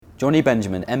Jonny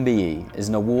Benjamin, MBE, is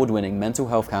an award-winning mental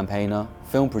health campaigner,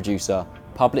 film producer,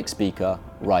 public speaker,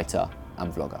 writer,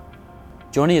 and vlogger.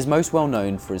 Jonny is most well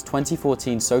known for his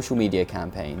 2014 social media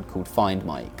campaign called Find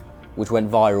Mike, which went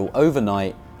viral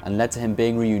overnight and led to him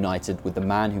being reunited with the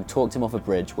man who talked him off a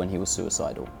bridge when he was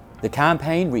suicidal. The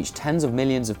campaign reached tens of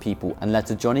millions of people and led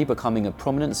to Jonny becoming a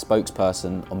prominent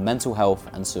spokesperson on mental health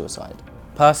and suicide.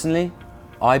 Personally,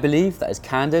 I believe that his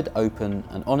candid, open,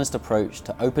 and honest approach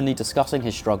to openly discussing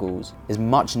his struggles is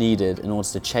much needed in order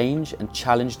to change and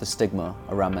challenge the stigma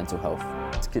around mental health.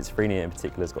 Schizophrenia in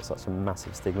particular has got such a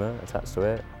massive stigma attached to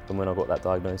it. And when I got that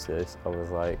diagnosis, I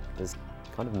was like, there's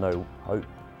kind of no hope.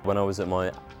 When I was at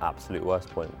my absolute worst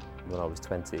point, when I was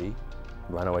 20,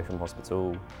 ran away from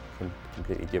hospital,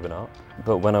 completely given up.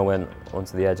 But when I went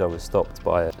onto the edge, I was stopped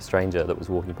by a stranger that was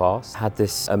walking past. Had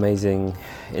this amazing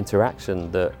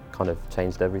interaction that kind of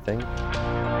changed everything.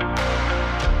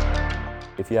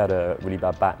 If you had a really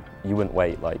bad back, you wouldn't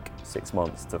wait like 6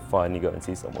 months to finally go and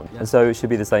see someone. Yeah. And so it should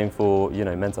be the same for,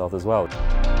 mental health as well.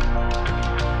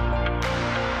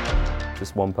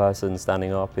 Just one person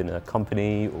standing up in a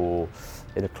company or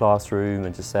in a classroom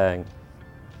and just saying,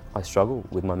 I struggle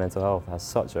with my mental health, has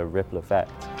such a ripple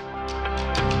effect.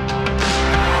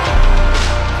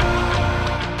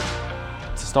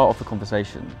 To start off the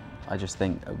conversation, I just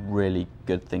think a really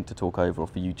good thing to talk over, or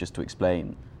for you just to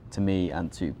explain to me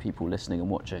and to people listening and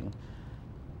watching,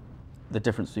 the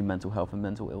difference between mental health and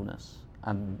mental illness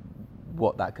and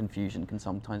what that confusion can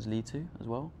sometimes lead to as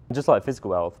well. Just like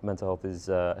physical health, mental health is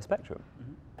a spectrum.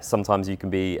 Mm-hmm. Sometimes you can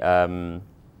be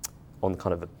on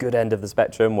kind of a good end of the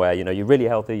spectrum where you're really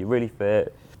healthy, you're really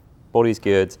fit, body's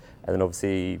good, and then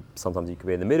obviously sometimes you could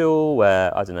be in the middle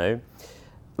where, I don't know,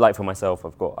 like for myself,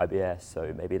 I've got IBS,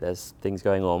 so maybe there's things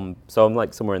going on. So I'm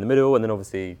like somewhere in the middle, and then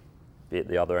obviously be at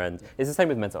the other end. It's the same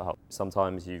with mental health.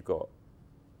 Sometimes you've got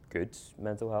good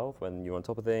mental health when you're on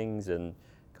top of things and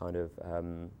kind of,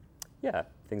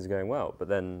 things are going well. But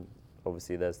then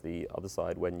obviously there's the other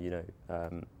side when,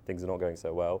 things are not going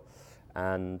so well.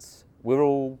 And we're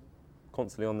all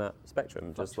constantly on that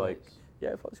spectrum, just like,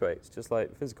 it fluctuates, just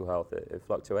like physical health, it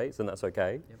fluctuates, and that's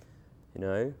okay. Yep.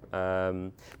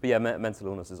 But yeah, mental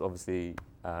illness is obviously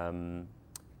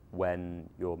when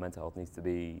your mental health needs to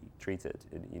be treated.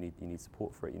 You need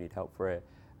support for it, you need help for it.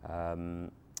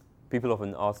 People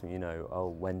often ask me,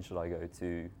 when should I go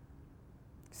to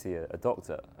see a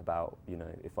doctor about,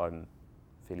 if I'm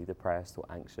feeling depressed or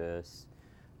anxious,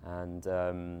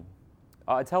 and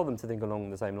I tell them to think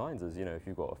along the same lines as, if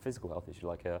you've got a physical health issue,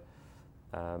 like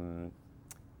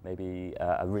maybe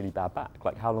a really bad back,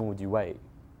 like how long would you wait?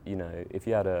 If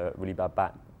you had a really bad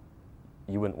back,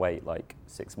 you wouldn't wait like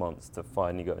 6 months to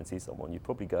finally go and see someone. You'd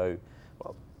probably go,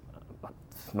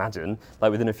 imagine,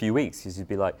 like within a few weeks, because you'd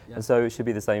be like, and so it should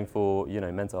be the same for,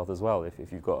 mental health as well.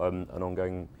 If you've got an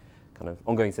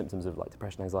ongoing symptoms of like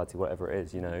depression, anxiety, whatever it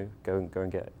is, go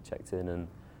and get checked in and,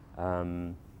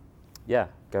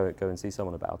 go and see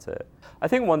someone about it. I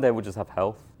think one day we'll just have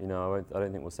health. I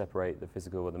don't think we'll separate the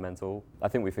physical or the mental. I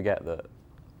think we forget that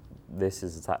this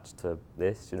is attached to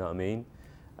this, you know what I mean?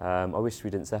 I wish we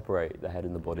didn't separate the head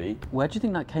and the body. Where do you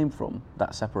think that came from,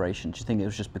 that separation? Do you think it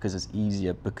was just because it's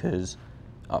easier because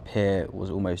up here it was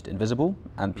almost invisible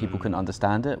and people couldn't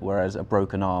understand it, whereas a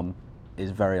broken arm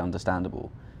is very understandable?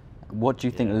 What do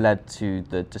you think led to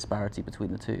the disparity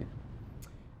between the two?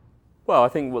 Well, I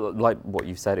think like what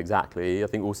you've said exactly. I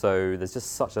think also there's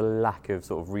just such a lack of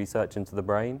sort of research into the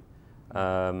brain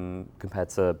compared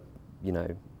to,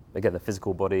 again, the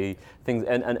physical body, things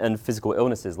and physical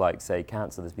illnesses like, say,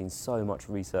 cancer. There's been so much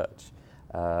research,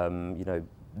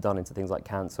 done into things like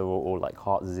cancer or like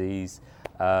heart disease.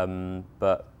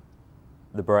 But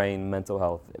the brain, mental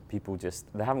health, people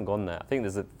they haven't gone there. I think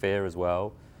there's a fear as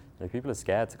well. People are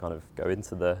scared to kind of go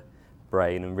into the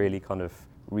brain and really kind of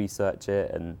research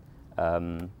it. And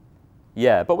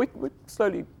but we're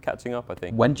slowly catching up, I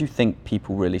think. When do you think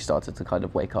people really started to kind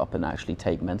of wake up and actually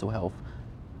take mental health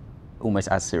almost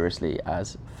as seriously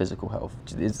as physical health?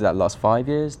 Is that last 5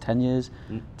 years, 10 years,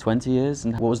 20 years?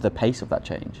 And what was the pace of that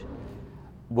change?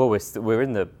 Well, we're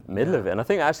in the middle of it, and I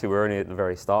think actually we're only at the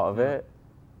very start of it,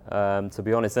 to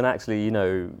be honest. And actually,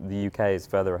 the UK is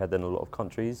further ahead than a lot of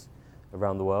countries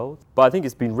around the world. But I think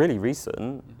it's been really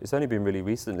recent. It's only been really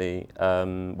recently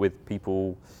with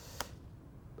people,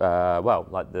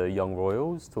 like the young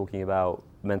royals talking about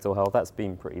mental health. That's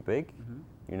been pretty big,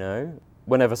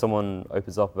 Whenever someone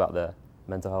opens up about their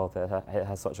mental health, it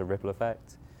has such a ripple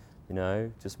effect.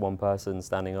 Just one person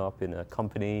standing up in a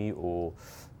company or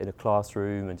in a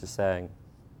classroom and just saying,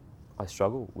 I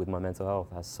struggle with my mental health,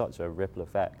 has such a ripple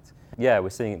effect. Yeah, we're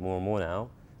seeing it more and more now.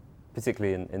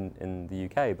 particularly in the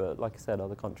UK, but like I said,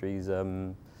 other countries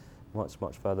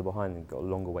much further behind and got a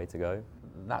longer way to go.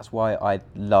 That's why I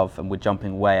love, and we're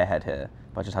jumping way ahead here,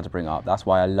 but I just had to bring it up, that's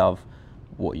why I love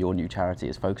what your new charity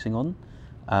is focusing on,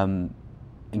 and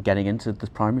getting into the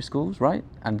primary schools, right?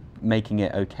 And making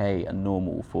it okay and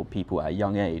normal for people at a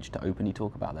young age to openly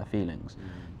talk about their feelings.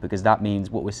 Because that means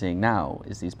what we're seeing now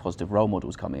is these positive role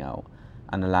models coming out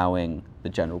and allowing the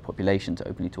general population to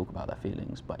openly talk about their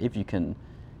feelings. But if you can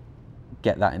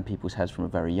get that in people's heads from a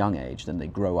very young age, then they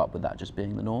grow up with that just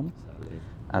being the norm. Exactly.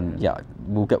 And yeah,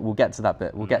 we'll get to that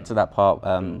bit. We'll get to that part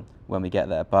when we get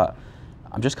there. But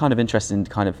I'm just kind of interested in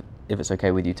kind of, if it's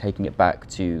okay with you, taking it back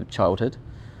to childhood.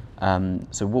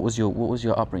 So what was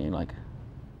your upbringing like?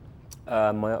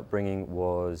 My upbringing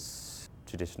was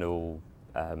traditional,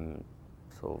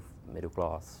 sort of middle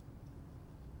class,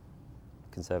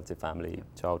 conservative family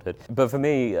childhood. But for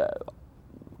me,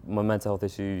 my mental health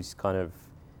issues kind of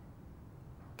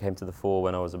came to the fore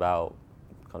when I was about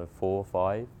kind of 4 or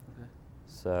 5. Okay.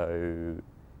 So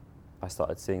I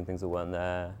started seeing things that weren't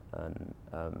there and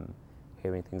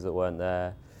hearing things that weren't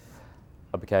there.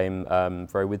 I became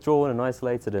very withdrawn and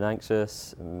isolated and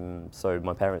anxious. So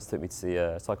my parents took me to see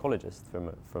a psychologist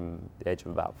from the age of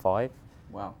about 5.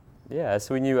 Wow. Yeah,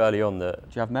 so we knew early on that...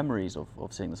 Do you have memories of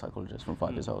seeing the psychologist from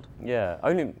 5 years old? Yeah,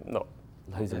 only not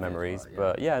loads of memories,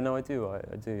 but yeah, no, I do,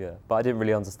 yeah. But I didn't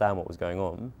really understand what was going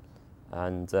on.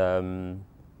 And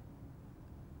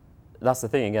that's the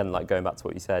thing, again, like going back to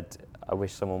what you said, I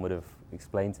wish someone would have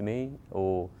explained to me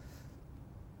or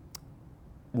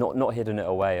not hidden it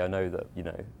away. I know that, you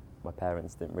know, my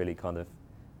parents didn't really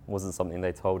wasn't something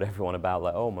they told everyone about,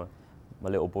 like, oh, my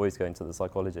little boy's going to the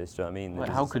psychologist, do you know what I mean? Wait,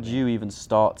 how could you even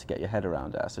start to get your head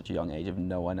around it at such a young age if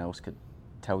no one else could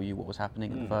tell you what was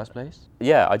happening in the first place?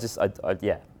 Yeah, I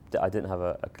didn't have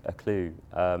a clue.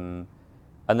 And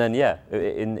then, yeah,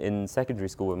 in secondary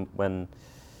school, when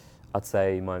I'd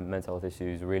say my mental health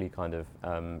issues really kind of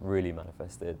really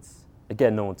manifested,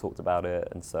 again, no one talked about it,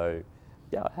 and so,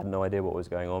 yeah, I had no idea what was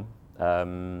going on.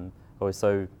 I was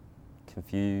so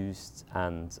confused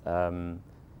and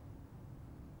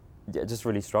yeah, just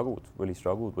really struggled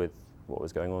with what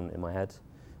was going on in my head,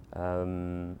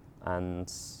 and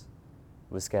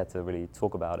was scared to really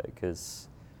talk about it because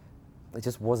it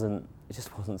just wasn't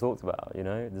talked about. You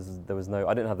know, there was no.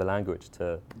 I didn't have the language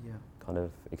to kind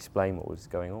of explain what was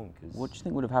going on. What do you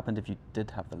think would have happened if you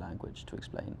did have the language to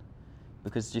explain?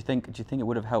 Because do you think it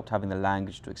would have helped having the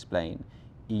language to explain,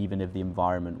 even if the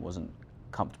environment wasn't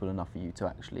comfortable enough for you to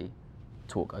actually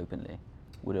talk openly?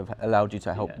 Would have allowed you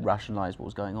to help rationalise what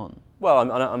was going on?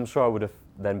 Well, I'm sure I would have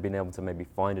then been able to maybe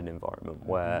find an environment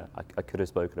where I could have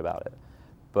spoken about it.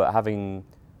 But having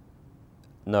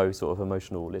no sort of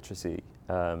emotional literacy,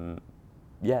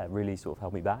 really sort of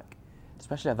held me back.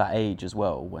 Especially at that age as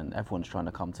well, when everyone's trying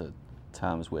to come to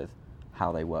terms with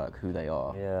how they work, who they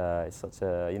are. Yeah, it's such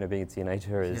a, being a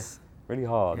teenager is really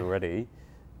hard already.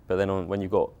 But then when you've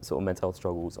got sort of mental health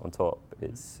struggles on top,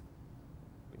 it's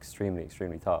extremely,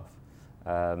 extremely tough.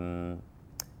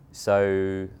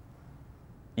 So,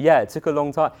 yeah, it took a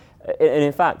long time. And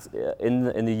in fact,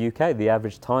 in the UK, the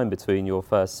average time between your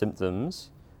first symptoms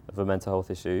of a mental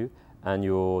health issue and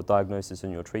your diagnosis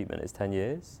and your treatment is 10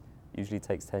 years. Usually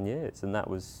takes 10 years, and that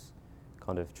was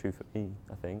kind of true for me,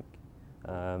 I think.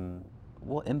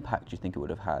 What impact do you think it would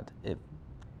have had if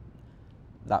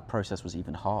that process was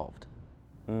even halved?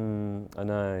 I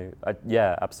know.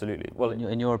 Yeah, absolutely. Well,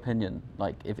 in your opinion,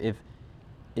 like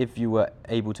if you were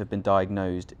able to have been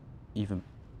diagnosed even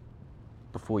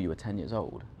before you were 10 years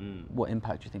old, what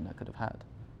impact do you think that could have had?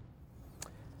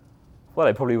 Well,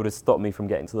 it probably would have stopped me from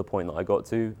getting to the point that I got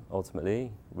to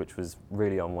ultimately, which was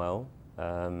really unwell,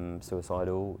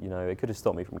 suicidal. It could have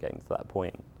stopped me from getting to that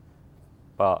point,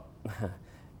 but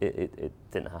it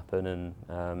didn't happen,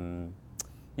 and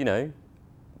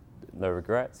no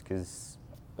regrets because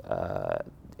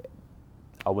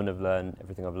I wouldn't have learned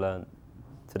everything I've learned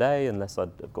today unless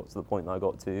I'd have got to the point that I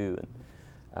got to,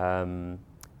 and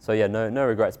so yeah, no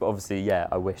regrets. But obviously, yeah,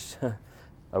 I wish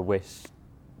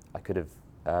I could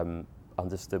have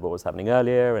understood what was happening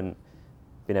earlier and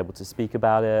been able to speak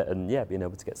about it, and yeah, being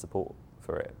able to get support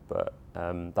for it. But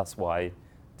that's why I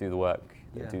do the work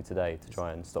I do today to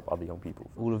try and stop other young people.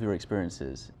 All of your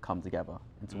experiences come together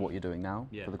into what you're doing now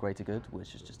for the greater good,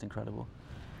 which is just incredible.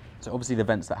 So obviously the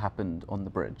events that happened on the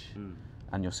bridge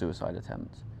and your suicide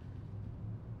attempt,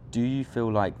 do you feel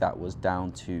like that was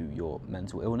down to your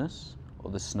mental illness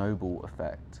or the snowball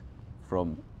effect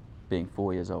from being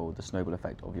 4 years old, the snowball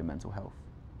effect of your mental health?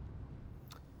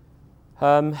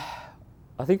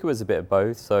 I think it was a bit of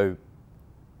both. So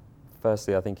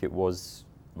firstly, I think it was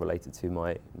related to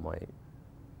my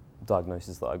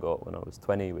diagnosis that I got when I was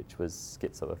 20, which was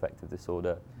schizoaffective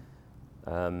disorder,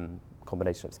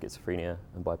 combination of schizophrenia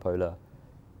and bipolar,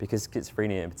 because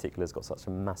schizophrenia in particular has got such a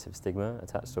massive stigma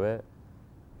attached to it.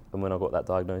 And when I got that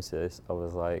diagnosis, I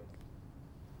was like,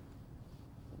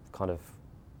 kind of,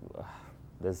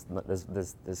 there's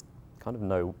kind of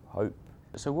no hope.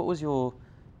 So what was your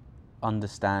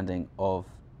understanding of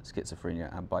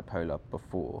schizophrenia and bipolar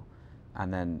before,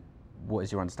 and then what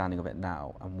is your understanding of it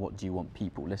now, and what do you want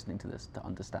people listening to this to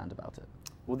understand about it?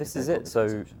 Well, this is it.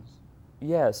 So,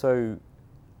 yeah, so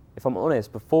if I'm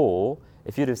honest, before,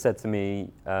 if you'd have said to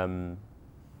me,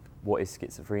 what is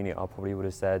schizophrenia, I probably would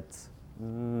have said, it's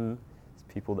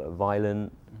people that are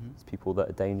violent, it's people that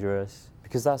are dangerous,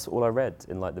 because that's all I read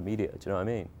in like the media, do you know what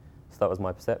I mean? So that was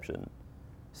my perception.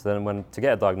 So then to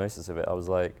get a diagnosis of it, I was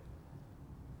like,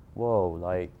 whoa,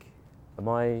 like, am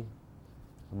I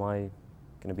going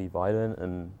to be violent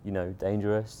and, you know,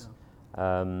 dangerous?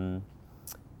 Yeah.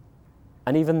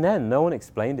 And even then, no one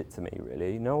explained it to me,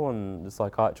 really. No one, the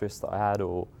psychiatrist that I had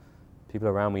or people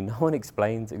around me, no one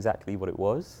explained exactly what it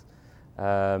was.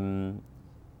 And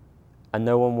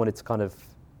no one wanted to kind of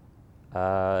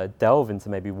delve into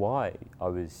maybe why I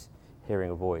was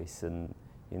hearing a voice and,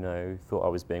 you know, thought I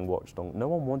was being watched on. No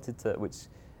one wanted to, which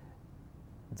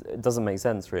it doesn't make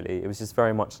sense, really. It was just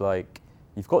very much like,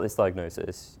 you've got this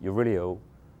diagnosis, you're really ill,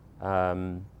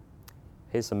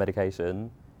 here's some medication,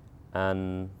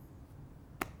 and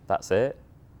that's it.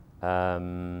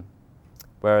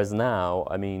 Whereas now,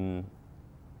 I mean,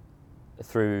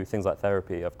 through things like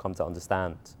therapy, I've come to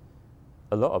understand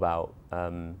a lot about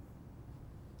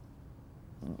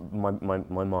my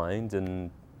mind and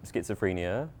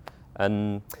schizophrenia,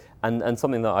 and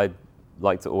something that I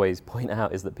like to always point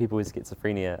out is that people with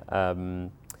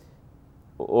schizophrenia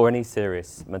or any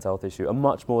serious mental health issue are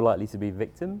much more likely to be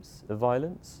victims of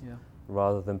violence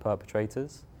rather than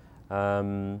perpetrators.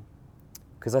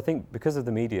 Because I think because of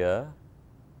the media,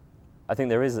 I think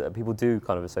there is, people do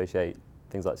kind of associate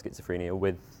things like schizophrenia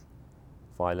with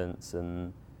violence,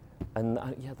 and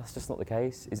yeah, that's just not the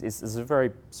case. It's a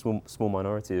very small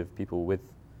minority of people with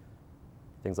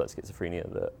things like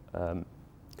schizophrenia that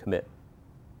commit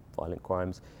violent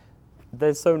crimes.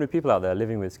 There's so many people out there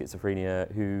living with schizophrenia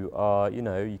who are, you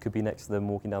know, you could be next to them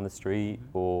walking down the street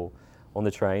or on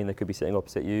the train, they could be sitting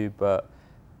opposite you, but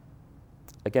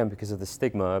again, because of the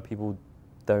stigma, people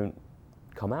don't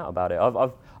come out about it.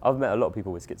 I've met a lot of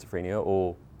people with schizophrenia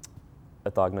or a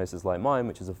diagnosis like mine,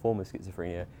 which is a form of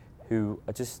schizophrenia, who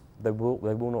are just, they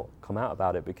will not come out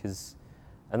about it because,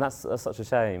 and that's such a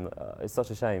shame. It's such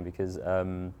a shame because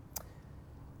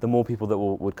the more people that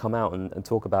would come out and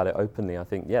talk about it openly, I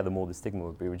think, yeah, the more the stigma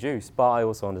would be reduced. But I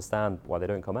also understand why they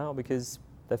don't come out, because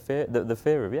the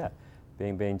fear of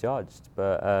being judged.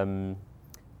 But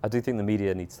I do think the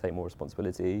media needs to take more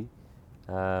responsibility.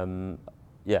 And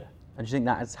do you think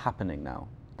that is happening now?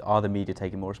 Are the media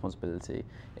taking more responsibility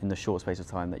in the short space of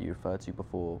time that you referred to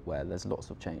before, where there's lots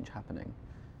of change happening?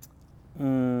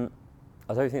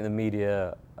 I don't think the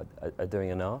media are doing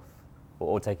enough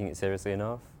or taking it seriously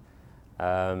enough.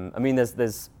 I mean,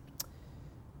 there's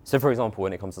so for example,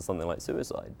 when it comes to something like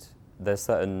suicide, there's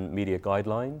certain media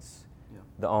guidelines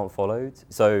that aren't followed.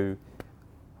 So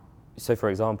for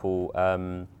example,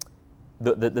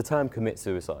 the term commit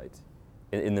suicide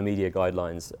in the media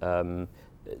guidelines,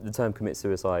 the term commit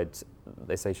suicide,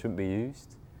 they say shouldn't be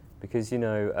used because, you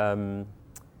know,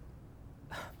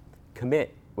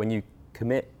 when you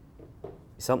commit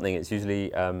something, it's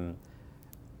usually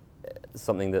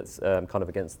something that's kind of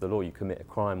against the law. You commit a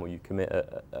crime or you commit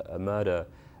a murder,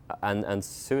 and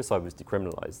suicide was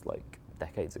decriminalised like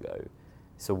decades ago.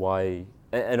 So why?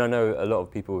 And I know a lot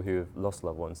of people who have lost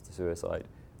loved ones to suicide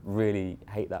really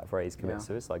hate that phrase, commit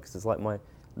suicide, because it's like, my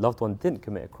loved one didn't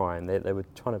commit a crime. They were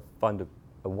trying to find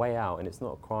a way out, and it's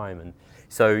not a crime. And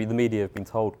so the media have been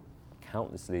told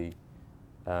countlessly,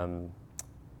 don't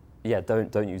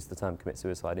use the term commit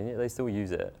suicide, and yet they still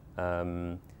use it.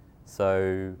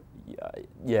 So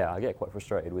I get quite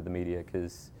frustrated with the media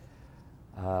because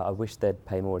I wish they'd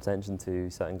pay more attention to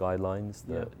certain guidelines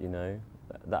that, you know,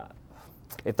 that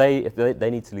if they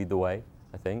need to lead the way,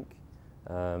 I think.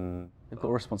 They've got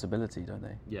a responsibility, don't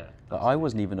they? Yeah. Like, I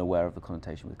wasn't even aware of the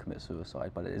connotation with commit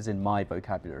suicide, but it is in my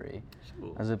vocabulary.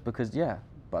 Sure.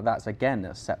 But that's again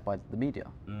set by the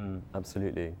media.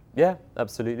 Absolutely. Yeah,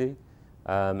 absolutely.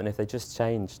 And if they just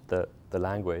changed the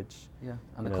language. Yeah,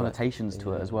 and the connotations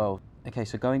to it as well. Okay,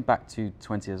 so going back to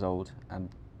 20 years old and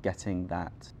getting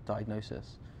that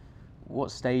diagnosis,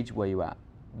 what stage were you at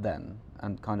then?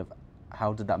 And kind of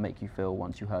how did that make you feel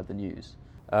once you heard the news?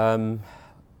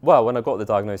 Well, when I got the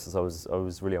diagnosis, I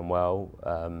was really unwell.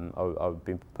 I'd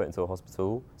been put into a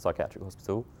hospital, psychiatric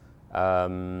hospital,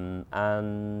 and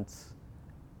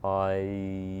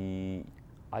I'd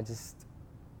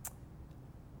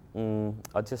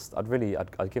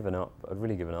given up. I'd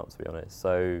really given up, to be honest.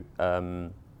 So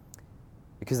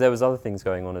because there was other things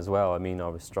going on as well. I mean, I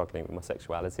was struggling with my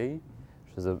sexuality,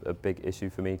 which was a big issue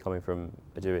for me coming from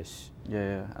a Jewish.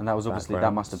 Yeah, and that was obviously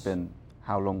background. that must have been.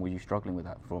 How long were you struggling with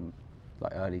that from?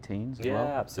 Like early teens as well?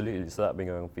 Yeah, absolutely. So that had been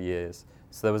going on for years.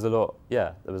 So there was a lot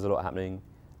happening.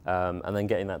 And then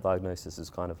getting that diagnosis is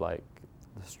kind of like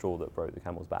the straw that broke the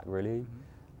camel's back, really.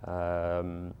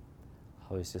 I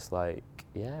was just like,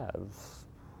 yeah.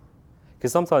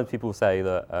 Because sometimes people say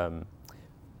that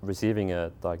receiving a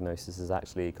diagnosis is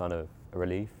actually kind of a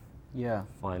relief. Yeah.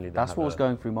 Finally, that's what was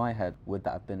going through my head. Would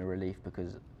that have been a relief?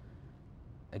 Because,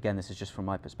 again, this is just from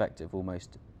my perspective,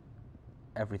 almost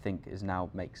everything now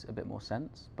makes a bit more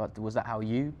sense. But was that how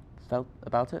you felt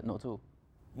about it? Not at all.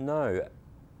 No,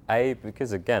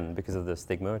 because of the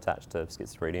stigma attached to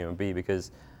schizophrenia, and B,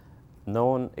 because no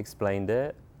one explained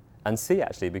it, and C,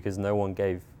 actually, because no one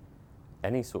gave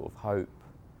any sort of hope.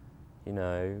 You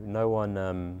know, no one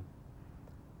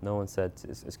said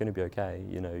it's going to be okay.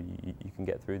 You know, you can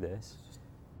get through this.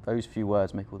 Those few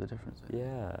words make all the difference.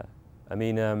 Yeah, I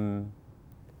mean.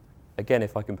 Again,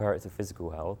 if I compare it to physical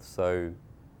health, so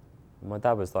my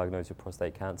dad was diagnosed with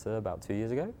prostate cancer about 2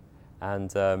 years ago,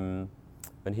 and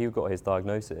when he got his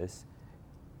diagnosis,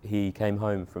 he came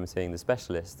home from seeing the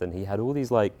specialist, and he had all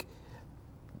these like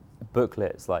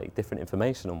booklets, like different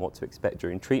information on what to expect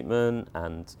during treatment,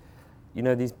 and you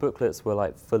know, these booklets were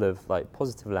like full of like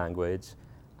positive language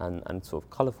and sort of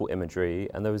colourful imagery,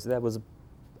 and there was an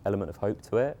element of hope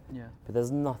to it. Yeah. But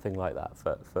there's nothing like that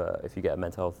for if you get a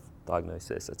mental health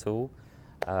diagnosis at all.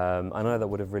 I know that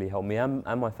would have really helped me and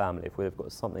my family if we'd have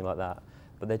got something like that.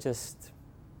 But I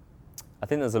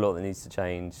think there's a lot that needs to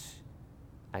change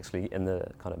actually in the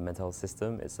kind of mental health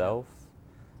system itself.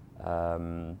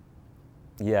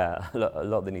 Yeah, a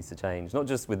lot that needs to change, not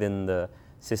just within the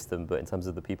system, but in terms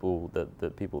of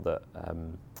the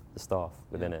staff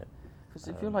within it. Because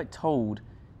if you're like told,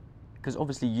 because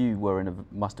obviously you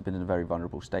must have been in a very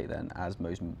vulnerable state then, as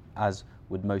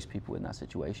would most people in that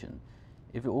situation.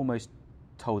 If you're almost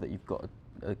told that you've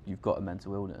got a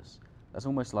mental illness, that's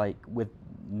almost like with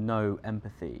no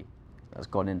empathy that's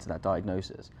gone into that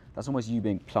diagnosis. That's almost you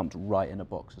being plumped right in a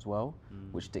box as well,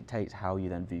 which dictates how you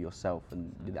then view yourself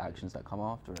and the actions that come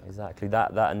after it. Exactly,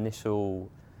 that initial,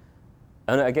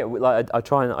 and I get like I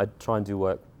try and do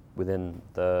work within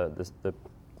the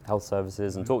health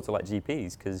services and talk to like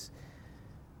GPs, because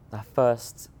that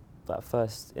first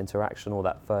interaction, or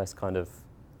that first kind of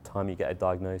time you get a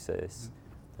diagnosis,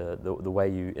 the way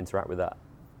you interact with that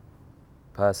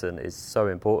person is so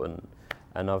important.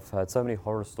 And I've heard so many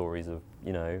horror stories of,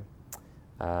 you know,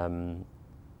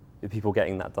 people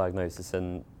getting that diagnosis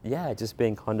and just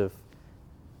being told,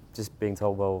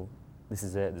 well, this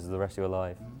is it, this is the rest of your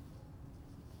life.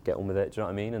 Get on with it, do you know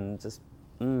what I mean? And just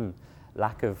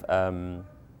lack of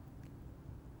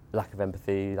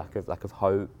empathy, lack of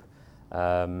hope.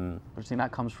 But do you think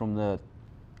that comes from the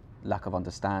lack of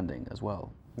understanding as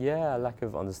well? Yeah, lack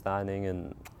of understanding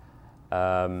and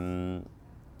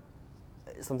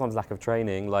sometimes lack of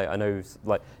training. Like I know,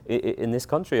 like in this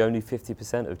country, only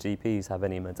 50% of GPs have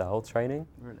any mental health training.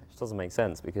 Really? Which doesn't make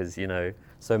sense, because you know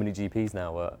so many GPs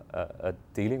now are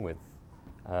dealing with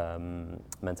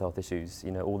mental health issues,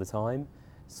 you know, all the time.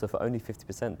 So for only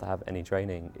 50% to have any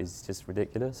training is just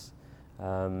ridiculous. So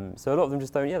a lot of them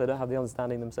just they don't have the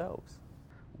understanding themselves.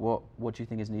 What do you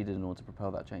think is needed in order to propel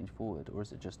that change forward, or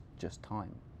is it just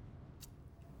time?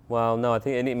 Well, no, I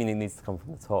think it needs to come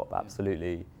from the top,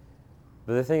 absolutely.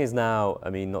 But the thing is now, I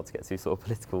mean, not to get too sort of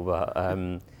political, but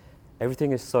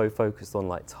everything is so focused on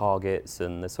like targets,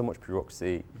 and there's so much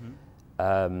bureaucracy.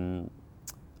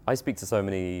 I speak to so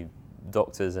many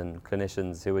doctors and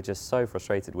clinicians who are just so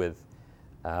frustrated with,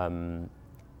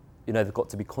 you know, they've got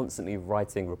to be constantly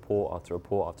writing report after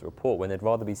report after report, when they'd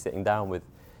rather be sitting down with,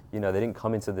 you know, they didn't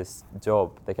come into this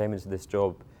job, they came into this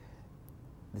job,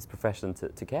 this profession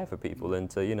to care for people and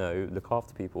to, you know, look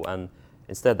after people. And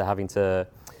instead they're having to,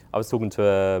 I was talking to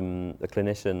a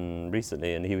clinician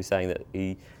recently, and he was saying that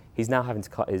he's now having to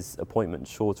cut his appointments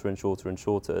shorter and shorter and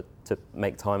shorter to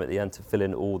make time at the end to fill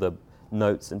in all the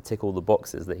notes and tick all the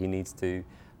boxes that he needs to,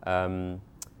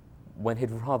 when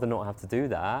he'd rather not have to do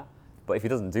that. But if he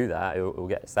doesn't do that, he'll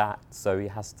get sacked. So he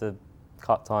has to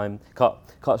cut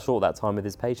short that time with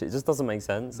his patient. It just doesn't make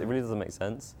sense. It really doesn't make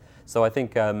sense. So I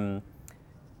think, it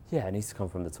needs to come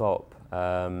from the top.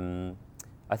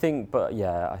 I think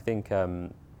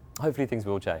hopefully things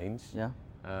will change. Yeah.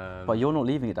 But you're not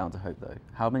leaving it down to hope, though.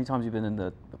 How many times have you been in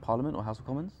the Parliament or House of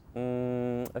Commons?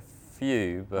 A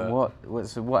few, but... And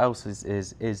so what else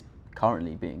is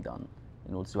currently being done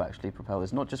in order to actually propel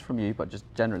this? Not just from you, but just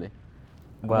generally.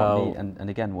 Well... And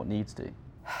again, what needs to?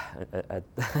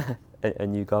 A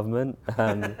new government,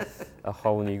 a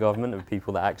whole new government of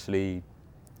people that actually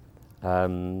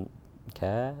care.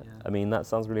 Yeah. I mean, that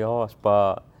sounds really harsh,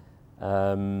 but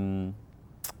I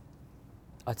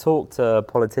talk to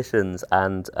politicians,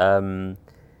 and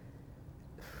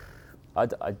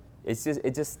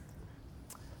it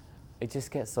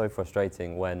just gets so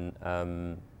frustrating when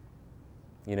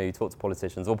you talk to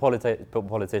politicians, or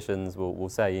politicians will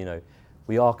say,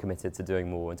 we are committed to doing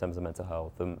more in terms of mental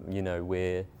health, and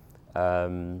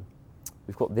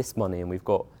we've got this money and we've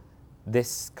got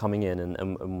this coming in,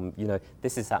 and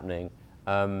this is happening,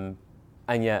 and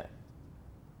yet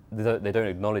they don't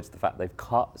acknowledge the fact they've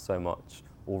cut so much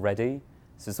already.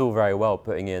 So it's all very well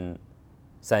putting in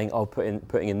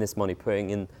this money, putting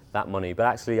in that money, but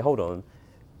actually, hold on,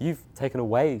 you've taken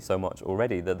away so much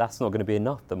already that's not going to be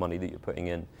enough, the money that you're putting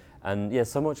in. And yeah,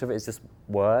 so much of it is just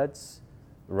words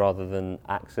rather than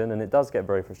action, and it does get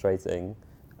very frustrating.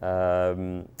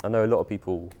 I know a lot of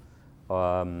people,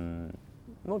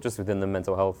 not just within the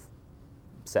mental health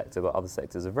sector, but other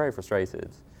sectors, are very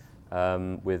frustrated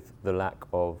with the lack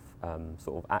of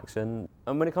sort of action.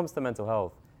 And when it comes to mental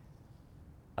health,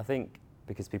 I think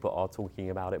because people are talking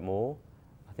about it more,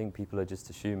 I think people are just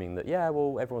assuming that, yeah,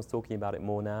 well, everyone's talking about it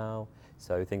more now,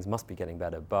 so things must be getting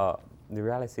better. But the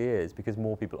reality is, because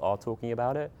more people are talking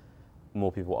about it,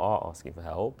 more people are asking for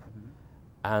help. Mm-hmm.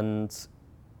 And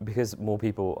because more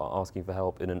people are asking for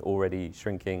help in an already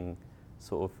shrinking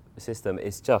sort of system,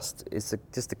 it's just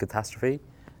a catastrophe.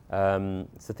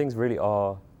 So things really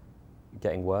are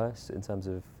getting worse in terms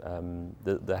of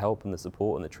the help and the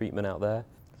support and the treatment out there.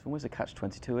 It's almost a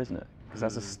catch-22, isn't it? Because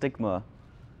as the stigma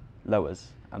lowers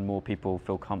and more people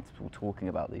feel comfortable talking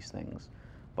about these things,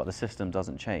 but the system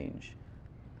doesn't change,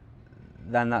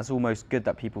 then that's almost good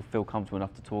that people feel comfortable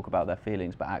enough to talk about their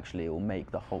feelings, but actually it will make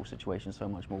the whole situation so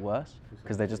much more worse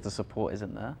because the support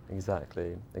isn't there.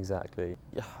 Exactly.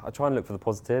 Yeah, I try and look for the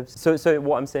positives. So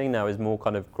what I'm seeing now is more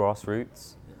kind of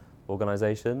grassroots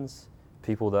organisations,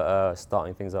 people that are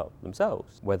starting things up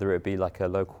themselves, whether it be like a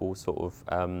local sort of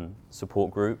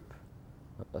support group.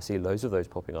 I see loads of those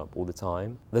popping up all the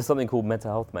time. There's something called Mental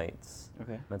Health Mates.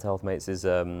 Okay. Mental Health Mates is,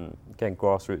 again,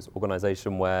 grassroots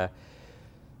organisation where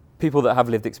people that have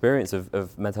lived experience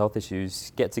of mental health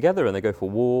issues get together and they go for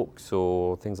walks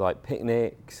or things like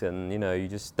picnics, and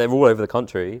they're all over the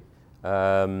country,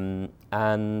 and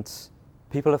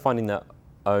people are finding their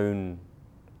own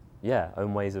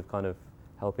ways of kind of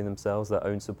helping themselves, their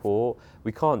own support.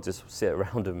 We can't just sit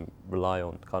around and rely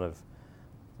on kind of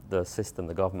the system,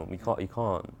 the government. You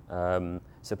can't.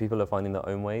 So people are finding their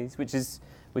own ways, which is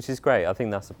great. I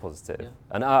think that's a positive. Yeah.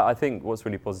 And I think what's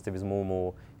really positive is more and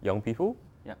more young people.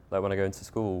 Yeah. Like when I go into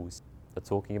schools, they're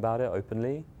talking about it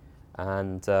openly.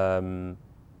 And when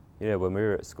we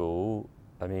were at school,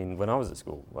 I mean, when I was at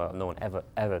school, well, no one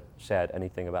ever shared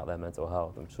anything about their mental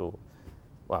health, I'm sure.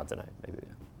 Well, I don't know, maybe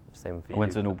same for you. I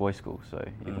went to an all-boys school, so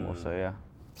even more so, yeah.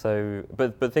 So,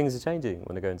 but things are changing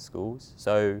when they go into schools,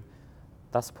 so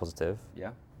that's a positive.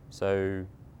 Yeah. So,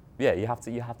 yeah, you have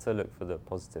to look for the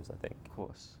positives, I think. Of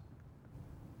course.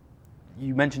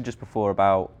 You mentioned just before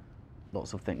about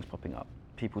lots of things popping up,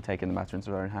 people taking the matter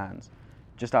into their own hands.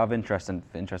 Just out of interest, and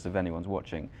the interest of anyone's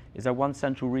watching, is there one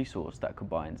central resource that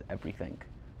combines everything?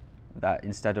 That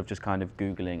instead of just kind of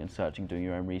Googling and searching, doing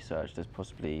your own research, there's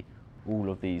possibly all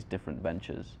of these different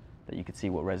ventures that you could see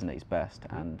what resonates best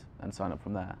and sign up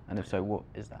from there? And if so, what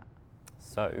is that?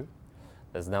 So,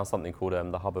 there's now something called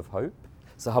the Hub of Hope.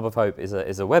 So Hub of Hope is a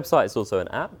website, it's also an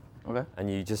app. Okay.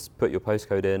 And you just put your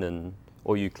postcode in,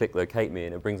 or you click locate me,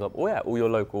 and it brings up all your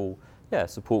local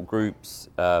support groups,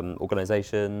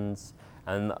 organisations,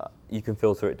 and you can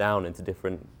filter it down into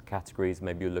different categories.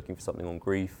 Maybe you're looking for something on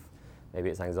grief, maybe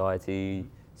it's anxiety.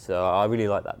 So I really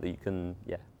like that you can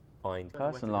find.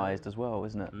 Personalised as well,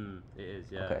 isn't it? It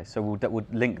is, yeah. Okay, so we'll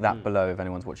link that below if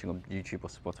anyone's watching on YouTube or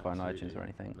Spotify and iTunes or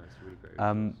anything. That's really great.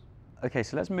 Okay,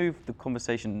 so let's move the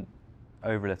conversation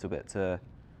over a little bit to,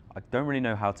 I don't really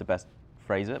know how to best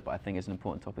phrase it, but I think it's an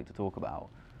important topic to talk about.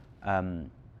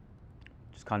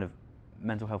 Just kind of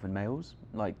mental health in males,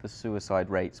 like the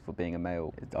suicide rates for being a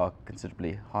male are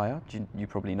considerably higher. You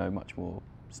probably know much more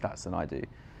stats than I do.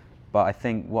 But I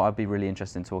think what I'd be really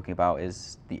interested in talking about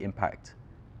is the impact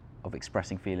of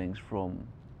expressing feelings from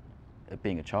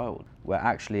being a child, where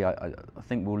actually I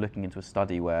think we're looking into a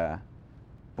study where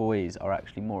boys are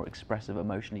actually more expressive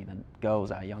emotionally than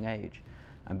girls at a young age.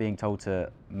 and being told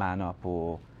to man up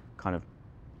or kind of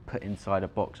put inside a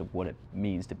box of what it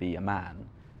means to be a man,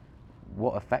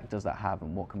 what effect does that have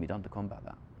and what can be done to combat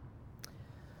that?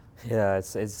 Yeah,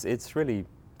 it's really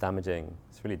damaging.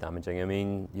 It's really damaging. I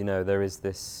mean, you know, there is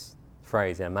this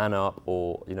phrase, yeah, man up,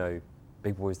 or, you know,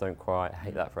 big boys don't cry. I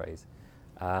hate that phrase.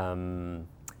 And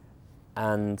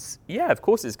yeah, of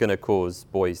course it's going to cause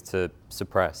boys to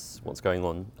suppress what's going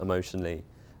on emotionally.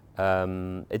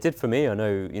 It did for me. I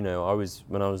know, you know,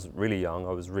 when I was really young,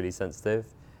 I was really sensitive,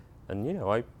 and, you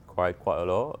know, I cried quite a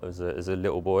lot as a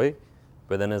little boy.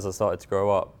 But then as I started to grow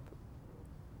up,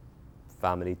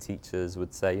 family, teachers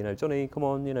would say, you know, Johnny, come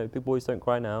on, you know, big boys don't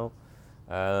cry now.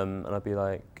 And I'd be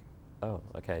like, oh,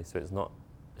 okay, so it's not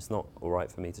all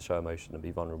right for me to show emotion and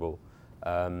be vulnerable.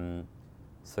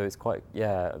 So it's quite,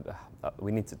 yeah,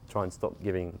 we need to try and stop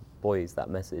giving boys that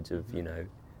message of, you know,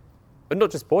 but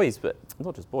not just boys,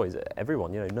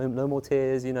 everyone, you know, no more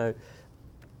tears, you know.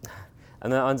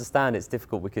 And I understand it's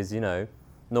difficult because, you know,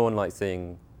 no one likes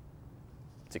seeing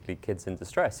particularly kids in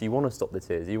distress. You want to stop the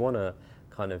tears, you want to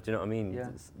kind of, do you know what I mean? Yeah.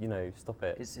 You know, stop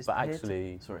it. But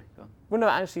actually, sorry, go on. Well, no,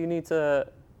 actually you need to,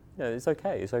 you know, it's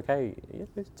okay.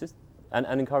 It's just, and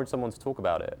encourage someone to talk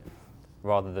about it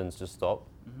rather than just stop.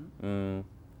 Mm-hmm.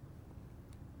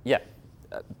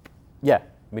 Yeah,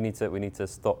 we need to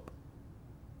stop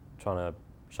trying to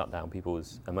shut down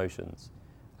people's emotions.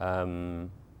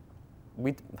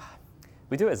 We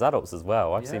do it as adults as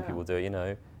well. I've seen people do it, you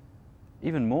know.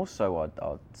 Even more so,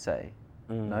 I'd say.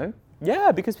 No?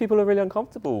 Yeah, because people are really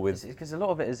uncomfortable with. Because a lot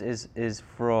of it is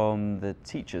from the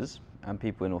teachers and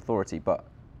people in authority, but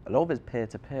a lot of it's peer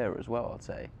to peer as well, I'd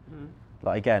say.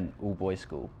 Like, again, all boys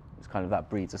school. It's kind of that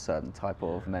breeds a certain type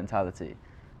of mentality.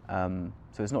 So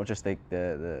it's not just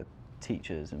the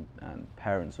teachers and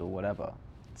parents or whatever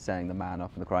saying the man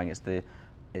up and the crying.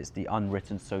 It's the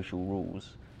unwritten social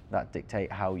rules that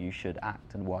dictate how you should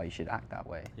act and why you should act that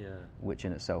way. Yeah. Which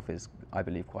in itself is, I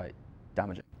believe, quite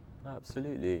damaging.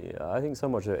 Absolutely. I think so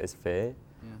much of it is fear.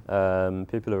 Yeah.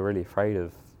 People are really afraid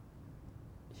of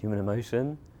human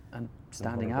emotion. And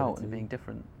standing out and being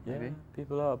different, maybe?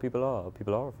 Yeah, people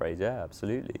are afraid, yeah,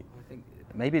 absolutely. I think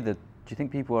do you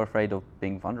think people are afraid of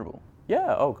being vulnerable?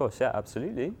 Yeah, oh gosh, yeah,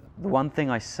 absolutely. The one thing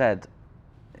I said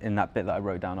in that bit that I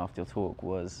wrote down after your talk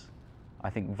was, I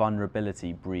think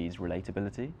vulnerability breeds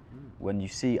relatability. When you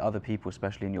see other people,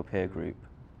 especially in your peer group,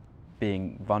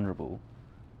 being vulnerable,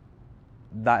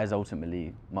 that is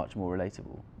ultimately much more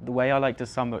relatable. The way I like to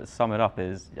sum it up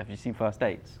is, have you seen First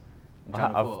Dates?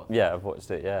 I've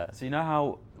watched it, yeah. So you know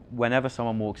how whenever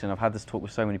someone walks in, I've had this talk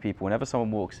with so many people, whenever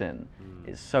someone walks in,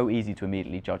 it's so easy to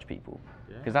immediately judge people.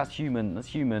 Because that's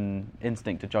human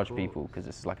instinct to judge people, because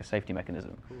it's like a safety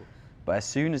mechanism. But as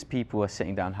soon as people are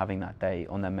sitting down having that day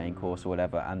on their main course or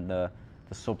whatever, and the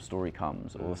sob story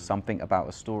comes, or something about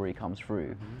a story comes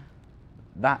through,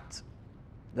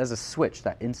 there's a switch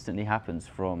that instantly happens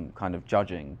from kind of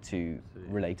judging to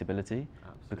relatability.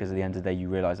 Because at the end of the day, you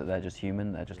realise that they're just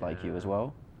human, they're just like you as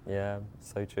well. Yeah,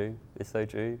 so true. It's so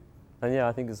true. And yeah,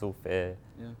 I think it's all fear.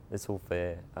 Yeah. It's all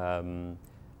fear. And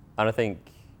I think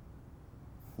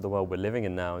the world we're living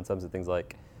in now, in terms of things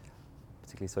like,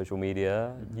 particularly social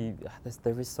media,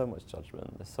 there is so much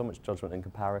judgment. There's so much judgment and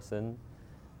comparison.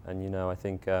 And, you know, I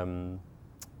think, it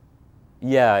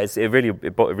really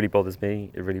bothers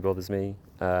me. It really bothers me.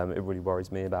 It really worries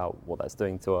me about what that's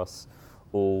doing to us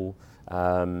all.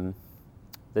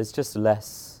 There's just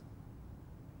less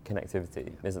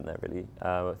connectivity, isn't there, really?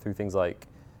 Through things like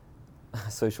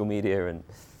social media and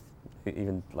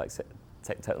even like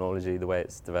technology, the way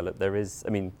it's developed, there is, I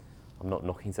mean, I'm not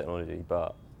knocking technology,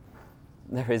 but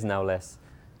there is now less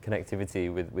connectivity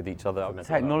with each other.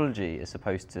 Technology is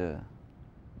supposed to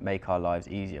make our lives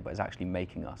easier, but it's actually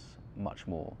making us much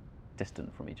more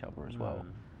distant from each other as well.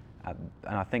 And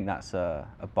I think that's a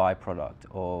byproduct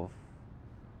of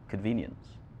convenience.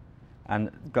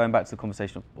 And going back to the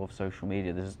conversation of social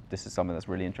media, this is something that's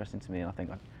really interesting to me, and I think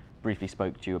I briefly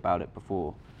spoke to you about it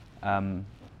before.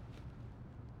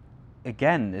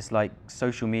 Again, it's like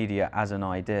social media as an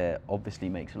idea obviously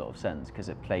makes a lot of sense because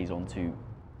it plays onto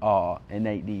our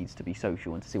innate needs to be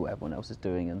social and to see what everyone else is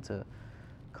doing and to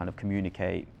kind of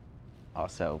communicate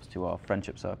ourselves to our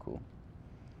friendship circle.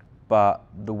 But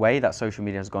the way that social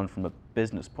media has gone from a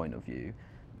business point of view,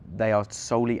 they are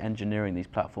solely engineering these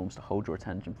platforms to hold your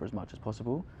attention for as much as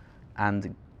possible,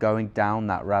 and going down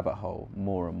that rabbit hole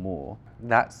more and more,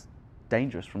 that's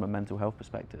dangerous from a mental health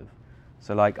perspective.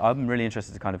 So like, I'm really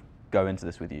interested to kind of go into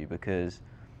this with you because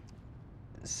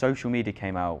social media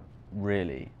came out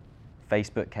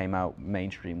Facebook came out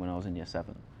mainstream when I was in year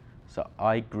 7. So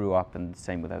I grew up, and the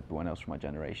same with everyone else from my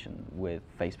generation, with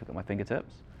Facebook at my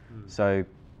fingertips. So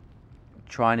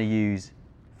trying to use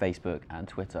Facebook and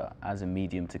Twitter as a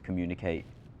medium to communicate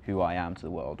who I am to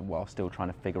the world while still trying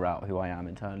to figure out who I am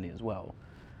internally as well.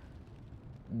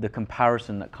 The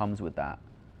comparison that comes with that,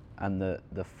 and the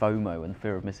FOMO and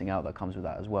fear of missing out that comes with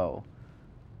that as well,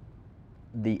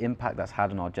 the impact that's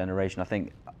had on our generation, I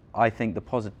think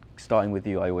starting with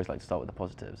you, I always like to start with the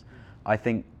positives. I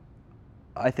think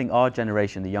our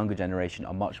generation, the younger generation,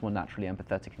 are much more naturally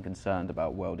empathetic and concerned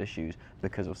about world issues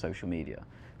because of social media.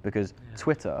 Because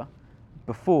Twitter,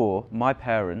 before, my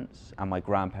parents and my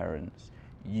grandparents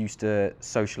used to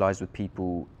socialize with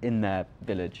people in their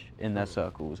village, in their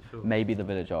circles, maybe the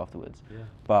village afterwards.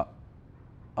 But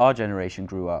our generation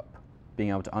grew up being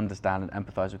able to understand and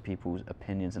empathize with people's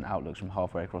opinions and outlooks from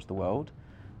halfway across the world.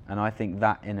 And I think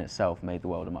that in itself made the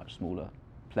world a much smaller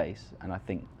place. And I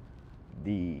think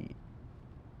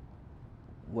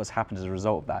what's happened as a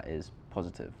result of that is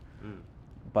positive.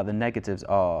 But the negatives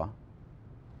are,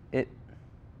 it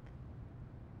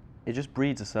just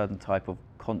breeds a certain type of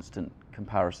constant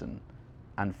comparison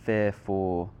and fear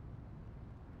for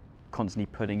constantly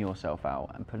putting yourself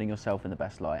out and putting yourself in the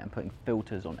best light and putting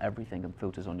filters on everything and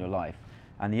filters on your life.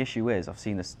 And the issue is, I've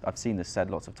seen this said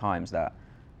lots of times, that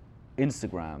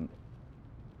Instagram,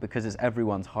 because it's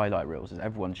everyone's highlight reels, it's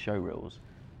everyone's show reels,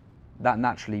 that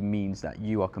naturally means that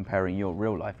you are comparing your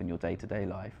real life and your day-to-day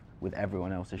life with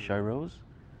everyone else's show reels,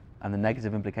 and the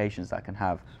negative implications that can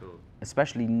have,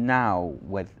 especially now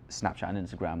with Snapchat and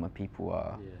Instagram, where people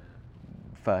are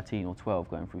 13 or 12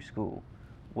 going through school.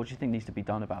 What do you think needs to be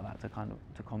done about that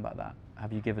to combat that?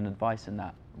 Have you given advice in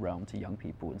that realm to young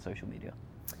people in social media?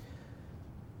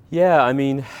 Yeah, I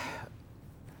mean,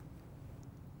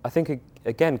 I think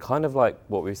again, kind of like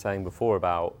what we were saying before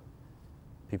about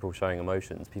people showing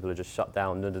emotions. People are just shut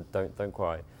down. No, don't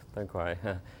cry, don't cry.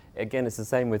 Again, it's the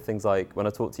same with things like when I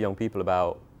talk to young people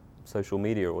about social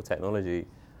media or technology,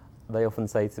 they often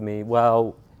say to me,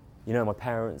 well, you know, my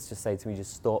parents just say to me,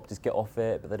 just stop, just get off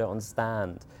it, but they don't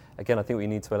understand. Again, I think we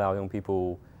need to allow young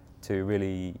people to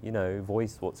really, you know,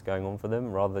 voice what's going on for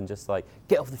them rather than just like,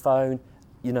 get off the phone,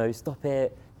 you know, stop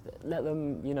it, let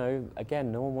them, you know,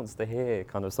 again, no one wants to hear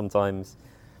kind of sometimes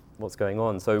what's going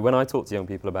on. So when I talk to young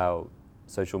people about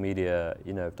social media,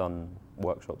 you know, I've done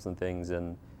workshops and things,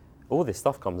 and all this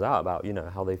stuff comes out about, you know,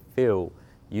 how they feel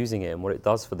using it and what it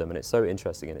does for them. And it's so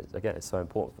interesting, and it's so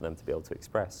important for them to be able to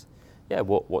express,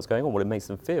 what's going on, what it makes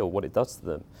them feel, what it does to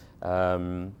them.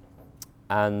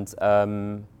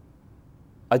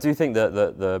 I do think that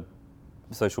the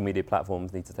social media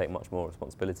platforms need to take much more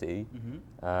responsibility.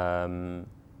 And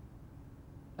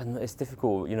it's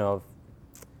difficult, you know,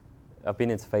 I've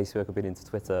been into Facebook, I've been into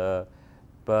Twitter,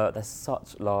 but there's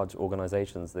such large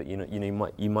organizations that,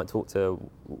 you might talk to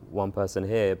one person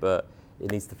here, but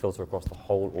it needs to filter across the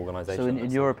whole organization. So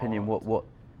in your opinion, what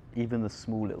even the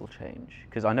small little change,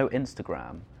 because I know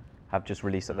Instagram have just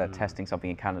released that they're testing something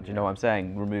in Canada, do you know what I'm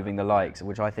saying? Removing the likes,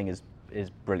 which I think is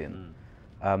brilliant.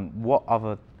 What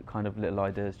other kind of little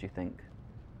ideas do you think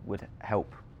would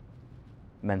help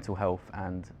mental health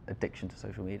and addiction to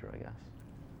social media, I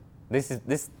guess?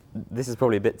 This is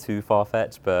probably a bit too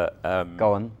far-fetched, but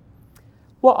go on.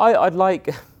 Well, I'd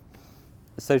like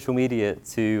social media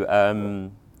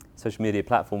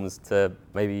platforms to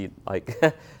maybe like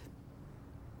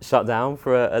shut down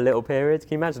for a little period. Can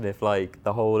you imagine if like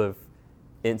the whole of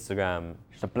Instagram,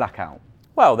 just a blackout?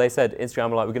 Well, they said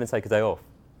Instagram were like, we're going to take a day off,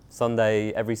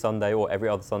 every Sunday or every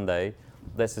other Sunday.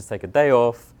 Let's just take a day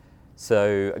off.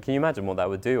 So can you imagine what that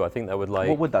would do? I think that would like.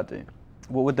 What would that do?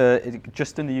 What would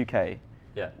just in the UK?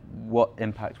 Yeah. What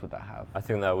impact would that have? I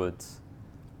think that would.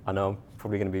 I know I'm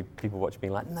probably going to be people watching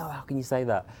being like, no, how can you say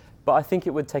that? But I think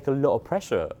it would take a lot of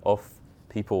pressure off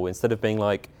people instead of being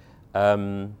like,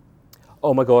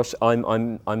 oh my gosh,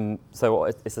 I'm so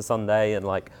it's a Sunday and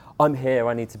like I'm here.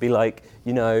 I need to be like,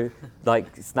 you know,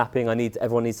 like snapping.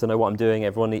 Everyone needs to know what I'm doing.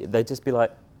 They'd just be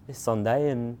like, it's Sunday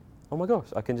and oh my gosh,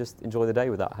 I can just enjoy the day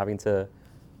without having to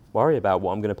worry about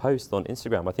what I'm going to post on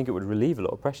Instagram. I think it would relieve a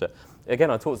lot of pressure.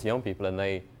 Again, I talk to young people and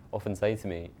they often say to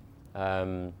me,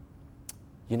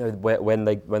 you know, when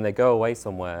they go away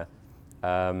somewhere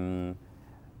and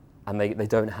they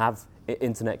don't have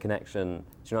internet connection, do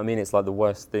you know what I mean? It's like the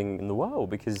worst thing in the world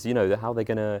because, you know, how are they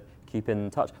going to keep in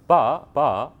touch? But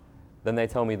then they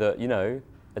tell me that, you know,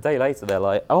 a day later they're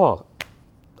like, oh,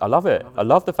 I love it. I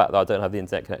love the fact that I don't have the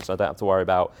internet connection. I don't have to worry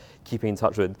about keeping in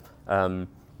touch with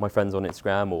my friends on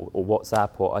Instagram or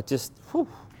WhatsApp, or I just. Whew.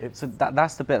 So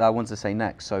that's the bit that I wanted to say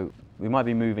next. So we might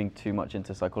be moving too much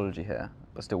into psychology here,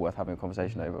 but still worth having a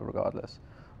conversation over regardless.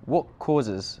 What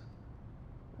causes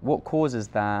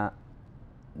that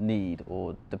need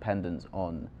or dependence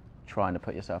on trying to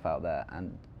put yourself out there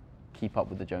and keep up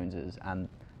with the Joneses and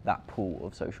that pool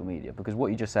of social media? Because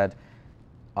what you just said,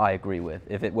 I agree with.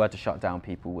 If it were to shut down,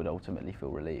 people would ultimately feel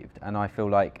relieved. And I feel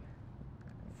like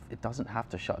it doesn't have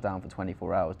to shut down for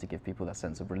 24 hours to give people that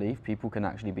sense of relief. People can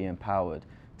actually be empowered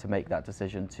to make that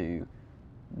decision to,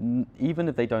 even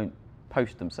if they don't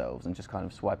post themselves and just kind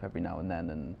of swipe every now and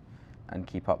then and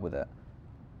keep up with it.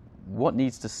 What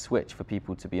needs to switch for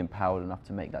people to be empowered enough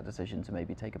to make that decision to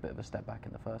maybe take a bit of a step back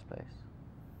in the first place?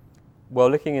 Well,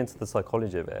 looking into the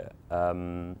psychology of it,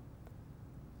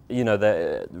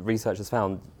 the research has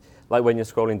found, like when you're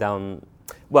scrolling down,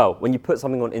 well, when you put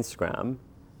something on Instagram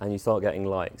and you start getting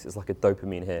likes, it's like a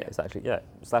dopamine hit. It's actually,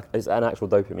 it's an actual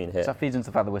dopamine hit. So that feeds into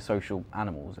the fact that we're social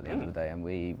animals at the end of the day, and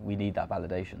we need that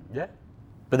validation. Yeah.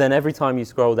 But then every time you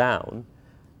scroll down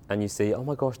and you see, oh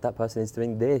my gosh, that person is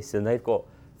doing this and they've got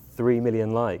 3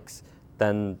 million likes,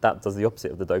 then that does the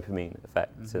opposite of the dopamine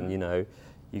effect. And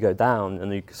you go down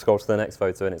and you scroll to the next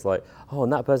photo and it's like, oh,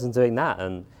 and that person's doing that,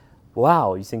 and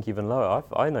wow, you sink even lower.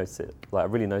 I notice it, like I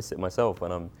really notice it myself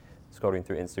when I'm scrolling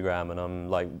through Instagram and I'm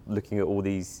like looking at all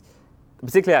these,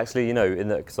 particularly actually,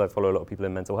 because I follow a lot of people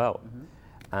in mental health,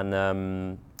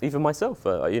 and even myself,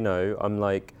 I'm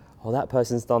like, oh, that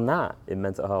person's done that in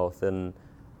mental health, and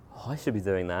I should be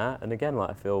doing that. And again, like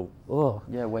I feel,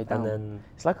 way down. And then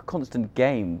it's like a constant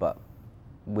game, but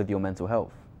with your mental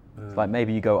health. It's like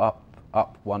maybe you go up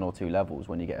 1 or 2 levels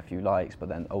when you get a few likes, but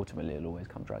then ultimately it'll always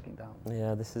come dragging down.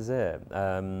 Yeah, this is it.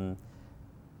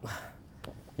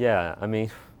 Yeah, I mean,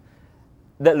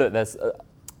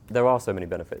 there are so many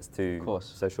benefits to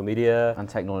social media and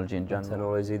technology in general.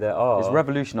 Technology, there are. It's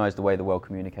revolutionised the way the world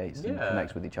communicates and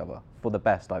connects with each other for the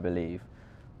best, I believe.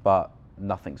 But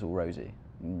nothing's all rosy.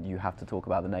 You have to talk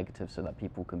about the negatives so that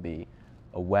people can be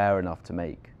aware enough to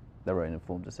make their own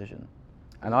informed decision.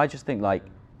 And I just think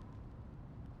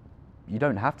you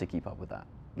don't have to keep up with that.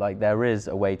 Like there is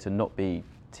a way to not be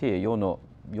Tia. You're not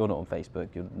on Facebook.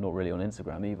 You're not really on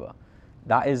Instagram either.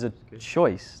 That is a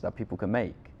choice that people can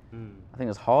make. I think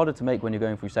it's harder to make when you're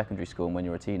going through secondary school and when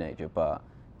you're a teenager, but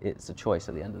it's a choice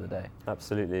at the end of the day.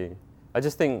 Absolutely. I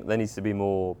just think there needs to be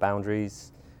more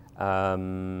boundaries.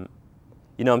 I'm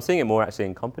seeing it more actually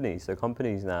in companies. So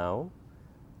companies now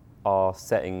are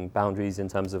setting boundaries in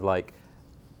terms of like,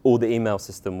 all the email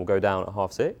system will go down at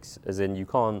 6:30, as in you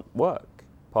can't work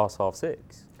past 6:30.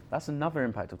 That's another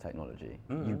impact of technology.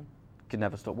 You can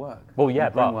never stop work. Well, yeah,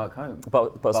 bring work home.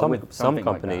 But some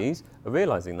companies are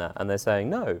realizing that, and they're saying,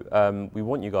 no, we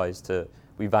want you guys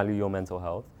we value your mental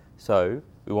health, so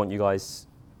we want you guys,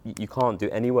 you can't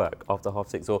do any work after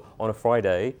 6:30 or on a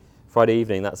Friday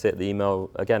evening, that's it, the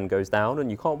email again goes down and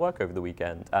you can't work over the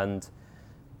weekend. And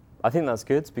I think that's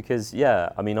good because,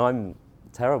 I'm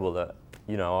terrible at,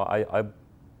 I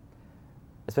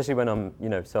especially when I'm,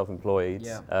 self-employed,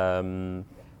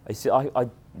 I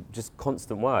just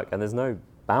constant work and there's no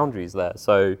boundaries there.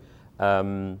 So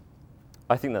I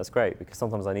think that's great because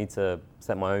sometimes I need to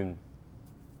set my own,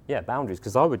 boundaries,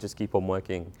 because I would just keep on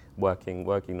working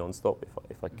non-stop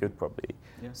if I could probably.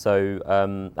 Yeah. So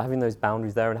having those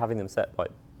boundaries there and having them set by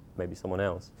maybe someone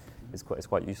else is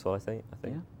quite useful, I think.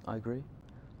 Yeah, I agree.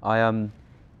 I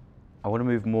want to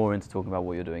move more into talking about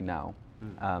what you're doing now.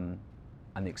 And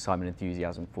the excitement and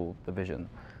enthusiasm for the vision.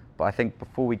 But I think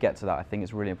before we get to that, I think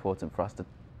it's really important for us to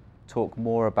talk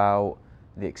more about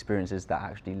the experiences that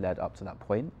actually led up to that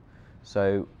point.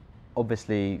 So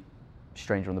obviously,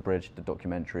 Stranger on the Bridge, the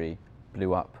documentary,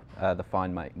 blew up. The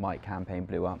Find Mike campaign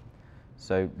blew up.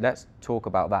 So let's talk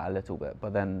about that a little bit.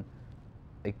 But then,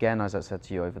 again, as I said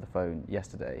to you over the phone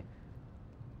yesterday,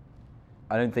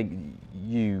 I don't think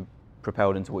you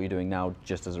propelled into what you're doing now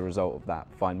just as a result of that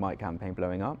Find Mike campaign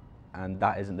blowing up, and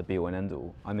that isn't the be-all and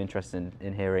end-all. I'm interested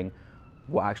in hearing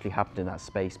what actually happened in that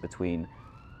space between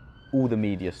all the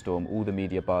media storm, all the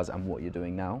media buzz, and what you're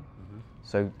doing now.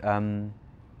 So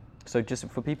just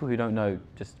for people who don't know,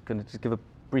 just give a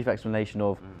brief explanation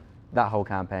of that whole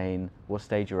campaign, what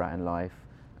stage you're at in life,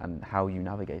 and how you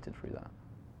navigated through that.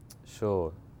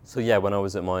 Sure. So when I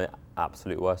was at my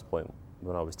absolute worst point,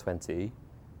 when I was 20,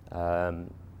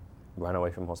 ran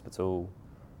away from hospital,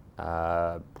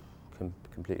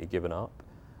 completely given up.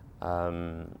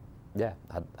 Had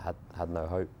no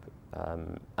hope,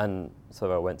 and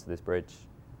so I went to this bridge.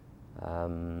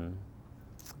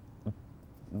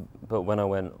 But when I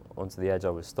went onto the edge, I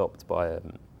was stopped by a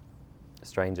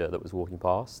stranger that was walking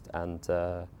past, and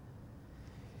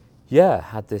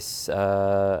had this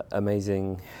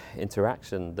amazing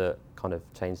interaction that kind of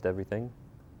changed everything.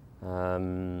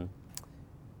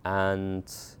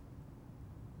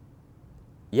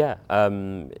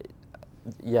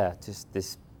 Just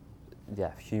this,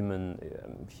 human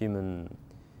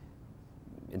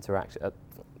interaction.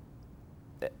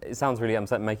 it sounds really, I'm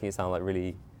making it sound like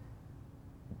really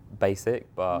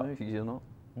basic, but No, you're not.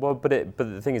 well, but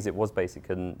the thing is, it was basic,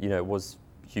 and you know, it was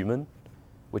human,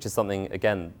 which is something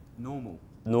again normal.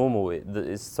 That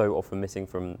is so often missing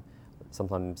from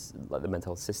sometimes like the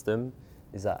mental health system.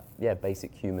 Is that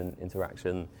basic human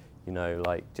interaction? You know,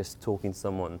 like just talking to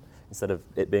someone instead of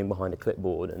it being behind a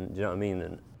clipboard, and do you know what I mean?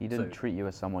 And He didn't treat you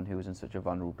as someone who was in such a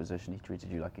vulnerable position. He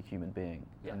treated you like a human being,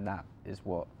 and that is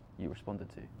what you responded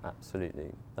to.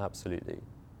 Absolutely.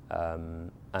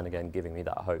 And again, giving me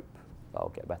that hope that I'll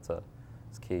get better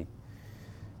is key.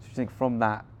 So you think from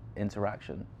that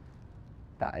interaction,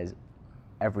 that is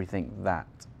everything that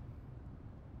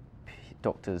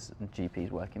doctors and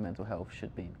GPs working in mental health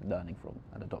should be learning from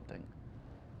and adopting?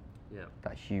 Yeah.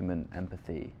 That human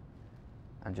empathy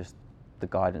and just the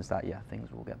guidance that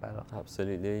things will get better.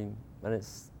 Absolutely. And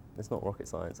it's not rocket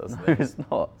science, that's No, the thing. it's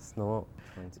not. It's not.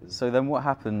 Trying to. So then what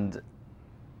happened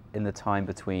in the time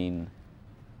between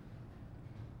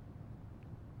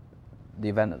the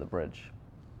event at the bridge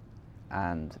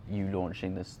and you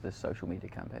launching this social media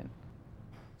campaign?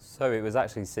 So it was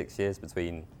actually 6 years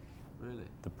between Really?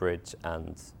 the bridge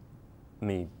and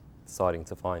me deciding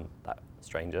to find that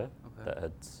stranger Okay. that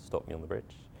had stopped me on the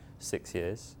bridge. 6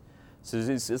 years. So it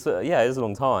was a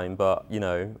long time, but you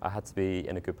know, I had to be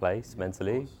in a good place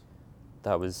mentally.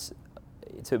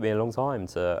 It took me a long time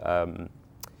to,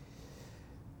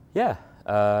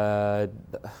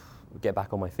 get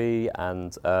back on my feet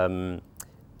and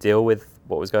deal with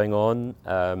what was going on,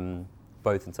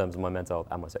 both in terms of my mental health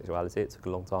and my sexuality. It took a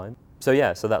long time. So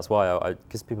that's why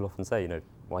because people often say, you know,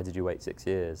 why did you wait 6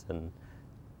 years? And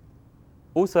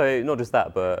also, not just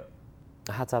that, but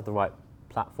I had to have the right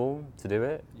platform to do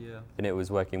it. Yeah. And it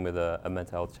was working with a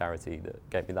mental health charity that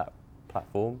gave me that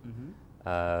platform.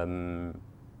 And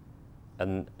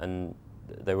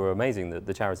they were amazing.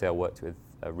 The charity I worked with,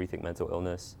 Rethink Mental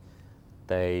Illness,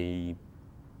 they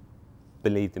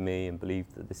believed in me and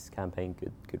believed that this campaign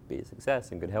could be a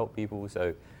success and could help people.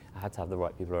 So I had to have the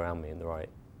right people around me and the right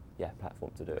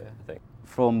platform to do it, I think.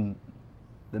 From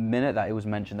the minute that it was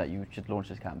mentioned that you should launch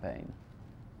this campaign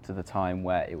to the time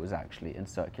where it was actually in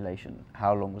circulation,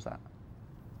 how long was that?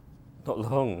 Not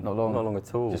long. Not long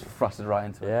at all. Just thrusted right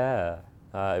into it.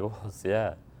 It was.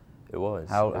 Yeah, it was.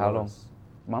 How It long? was.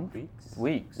 Month? Weeks.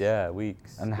 Weeks. Yeah,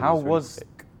 weeks. And It how really was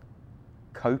quick.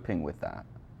 coping with that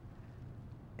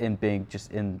in being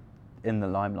just in the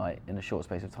limelight in a short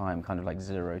space of time, kind of like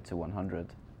 0 to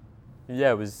 100?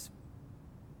 Yeah, it was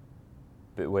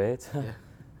a bit weird.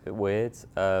 Bit weird.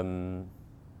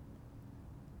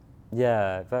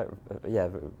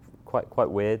 Quite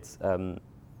weird.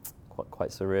 Quite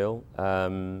surreal.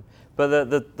 But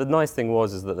the nice thing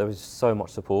was that there was so much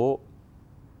support,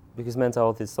 because mental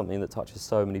health is something that touches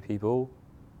so many people.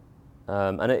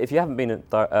 And if you haven't been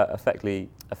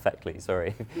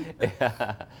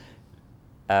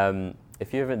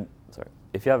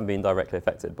if you haven't been directly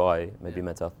affected by maybe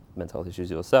mental health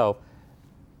issues yourself,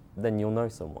 then you'll know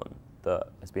someone that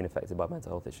has been affected by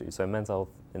mental health issues. So mental health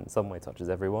in some way touches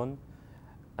everyone,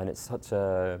 and it's such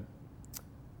an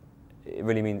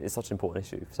important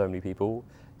issue for so many people.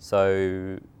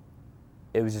 So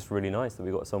it was just really nice that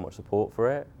we got so much support for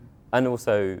it. And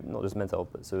also, not just mental health,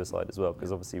 but suicide as well,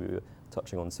 because obviously we were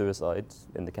touching on suicide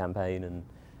in the campaign. And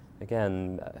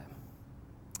again,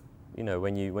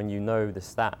 when you know the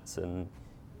stats, and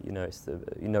it's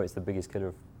the biggest killer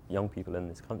of young people in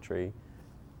this country.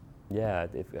 I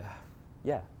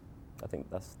think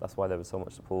that's why there was so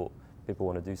much support. People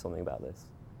want to do something about this.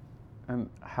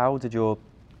 How did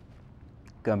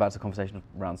going back to the conversation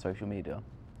around social media,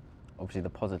 obviously the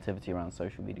positivity around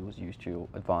social media was used to your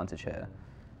advantage here.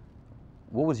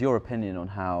 What was your opinion on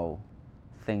how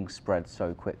things spread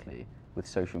so quickly with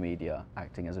social media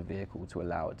acting as a vehicle to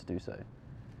allow it to do so?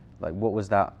 Like, what was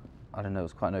that? I don't know, it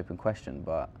was quite an open question,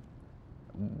 but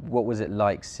what was it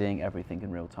like seeing everything in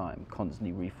real time,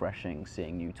 constantly refreshing,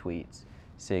 seeing new tweets,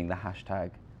 seeing the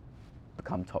hashtag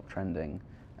become top trending,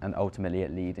 and ultimately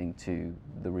it leading to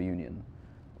the reunion?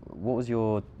 What was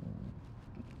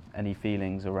any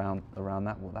feelings around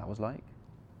that, what that was like?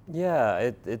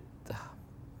 Yeah,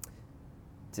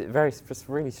 it's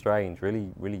really strange,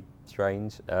 really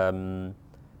strange.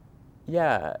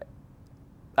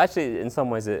 Actually, in some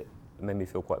ways it made me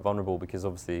feel quite vulnerable, because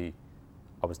obviously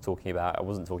I wasn't talking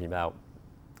about,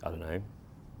 I don't know,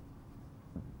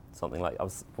 something like, I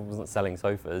wasn't selling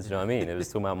sofas, you know what I mean? It was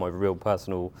talking about my real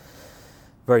personal,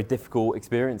 very difficult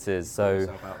experiences. So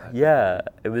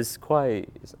it was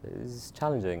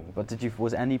challenging. But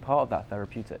was any part of that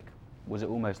therapeutic? Was it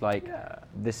almost like,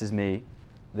 this is me,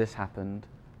 this happened,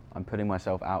 I'm putting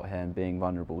myself out here and being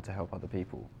vulnerable to help other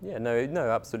people? Yeah,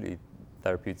 no, absolutely.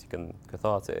 therapeutic and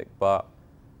cathartic, but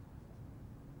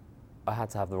I had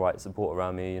to have the right support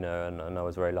around me, and I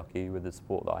was very lucky with the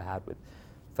support that I had with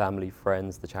family,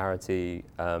 friends, the charity.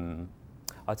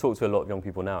 I talk to a lot of young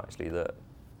people now, actually, that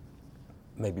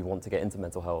maybe want to get into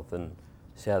mental health and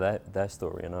share their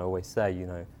story, and I always say,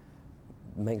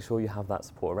 make sure you have that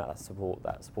support around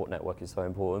that support network is so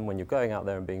important. When you're going out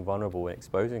there and being vulnerable and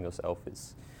exposing yourself,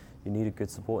 you need a good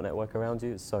support network around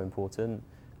you. It's so important,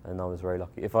 and I was very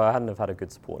lucky. If I hadn't have had a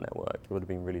good support network, it would have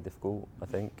been really difficult, I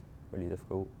think, really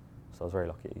difficult. So I was very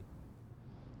lucky.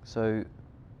 So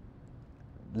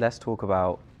let's talk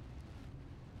about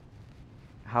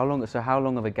how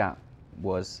long of a gap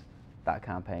was that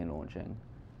campaign launching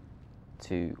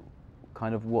to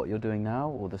kind of what you're doing now,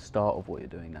 or the start of what you're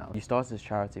doing now? You started as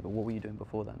charity, but what were you doing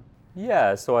before then?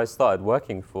 Yeah, so I started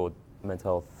working for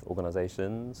mental health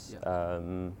organisations.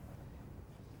 Yeah.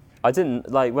 I didn't,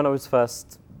 when I was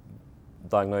first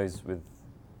diagnosed with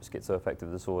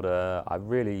schizoaffective disorder, I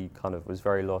really kind of was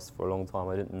very lost for a long time.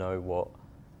 I didn't know what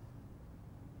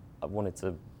I wanted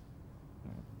to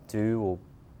do or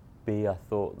be. I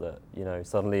thought that,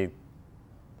 suddenly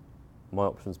my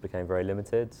options became very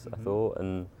limited, I thought,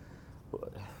 and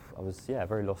I was,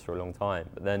 very lost for a long time.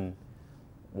 But then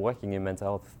working in mental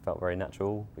health felt very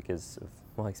natural because of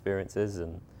my experiences,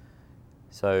 and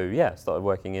so, started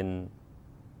working in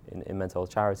mental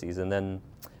health charities, and then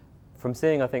from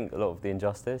seeing, I think, a lot of the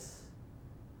injustice,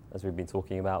 as we've been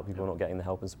talking about, people not getting the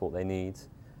help and support they need,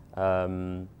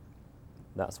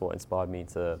 that's what inspired me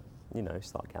to,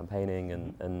 start campaigning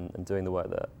and doing the work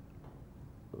that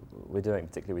we're doing,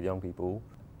 particularly with young people.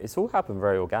 It's all happened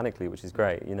very organically, which is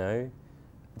great, I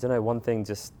don't know, one thing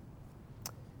just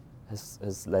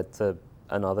has led to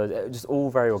another, just all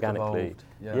very organically.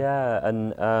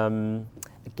 And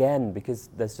again, because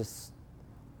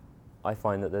I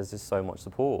find that there's just so much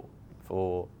support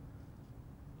for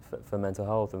mental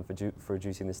health and for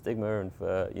reducing the stigma and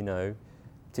for,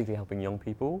 particularly helping young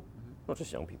people, not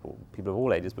just young people, people of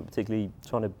all ages, but particularly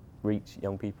trying to reach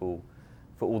young people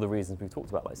for all the reasons we've talked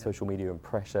about, like social media and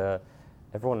pressure.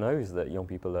 Everyone knows that young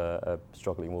people are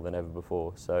struggling more than ever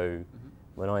before. So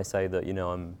when I say that,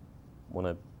 I want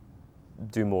to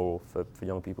do more for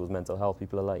young people's mental health,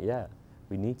 people are like, yeah,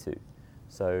 we need to.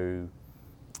 So,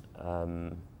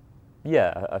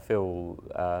 I feel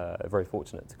very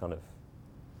fortunate to kind of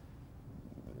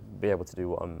be able to do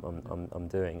what I'm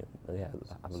doing, and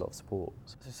have a lot of support.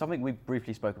 So something we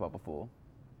briefly spoke about before,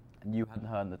 and you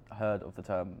hadn't heard of the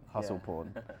term hustle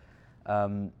porn.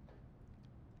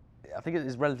 I think it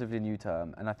is a relatively new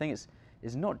term, and I think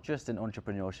it's not just in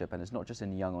entrepreneurship, and it's not just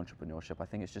in young entrepreneurship. I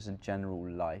think it's just in general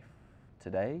life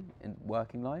today, in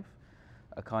working life,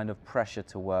 a kind of pressure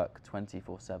to work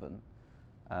 24/7.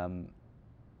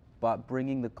 But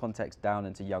bringing the context down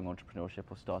into young entrepreneurship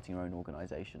or starting your own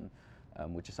organisation,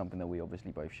 which is something that we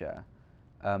obviously both share.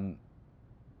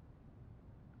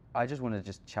 I just want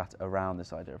to chat around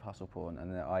this idea of hustle porn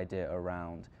and the idea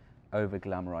around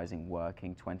over-glamorizing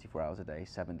working 24 hours a day,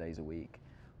 7 days a week,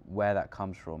 where that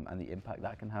comes from and the impact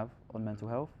that can have on mental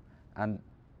health. And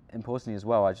importantly as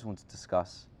well, I just want to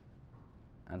discuss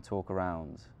and talk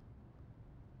around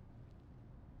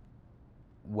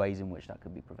ways in which that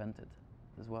could be prevented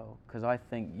as well. Because I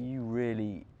think you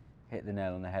really hit the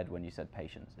nail on the head when you said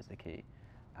patience is the key.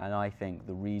 And I think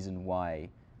the reason why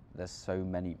there's so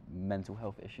many mental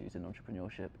health issues in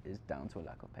entrepreneurship is down to a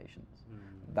lack of patience.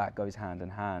 That goes hand in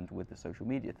hand with the social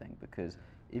media thing, because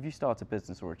if you start a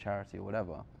business or a charity or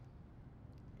whatever,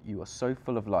 you are so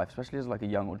full of life, especially as like a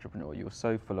young entrepreneur, you are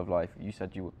so full of life. You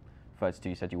said you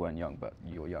weren't young, but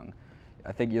you're young.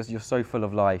 I think you're so full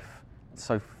of life,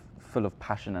 so full of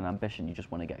passion and ambition, you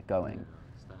just want to get going.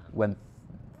 When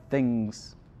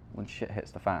shit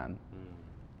hits the fan,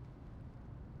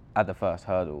 at the first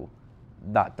hurdle,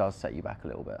 that does set you back a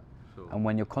little bit. Sure. And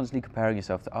when you're constantly comparing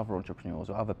yourself to other entrepreneurs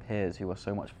or other peers who are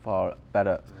so much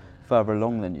further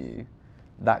along than you,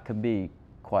 that can be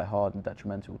quite hard and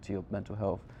detrimental to your mental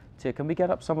health. Tia, can we get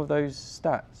up some of those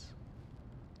stats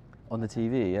on the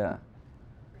TV? Yeah.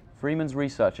 Freeman's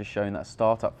research has shown that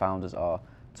startup founders are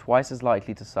twice as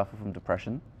likely to suffer from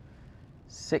depression,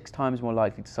 6 times more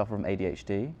likely to suffer from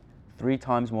ADHD, 3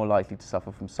 times more likely to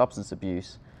suffer from substance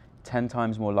abuse, 10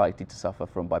 times more likely to suffer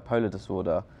from bipolar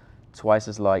disorder, twice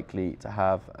as likely to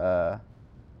have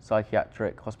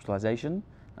psychiatric hospitalization,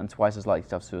 and twice as likely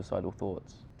to have suicidal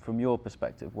thoughts. From your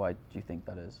perspective, why do you think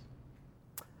that is?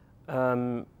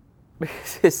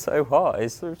 Because it's so hard.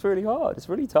 It's really hard. It's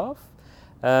really tough.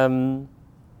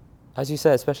 As you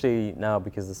said, especially now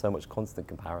because there's so much constant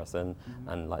comparison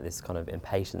and like this kind of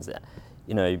impatience that,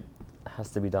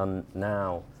 has to be done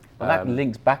now. But that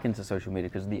links back into social media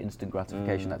because of the instant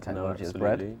gratification that technology has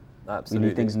bred. Absolutely. We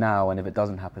need things now, and if it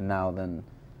doesn't happen now, then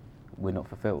we're not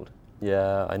fulfilled.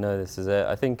 Yeah, I know this is it.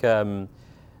 I think, again,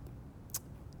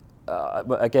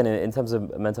 in terms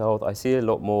of mental health, I see a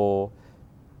lot more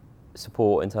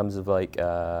support in terms of like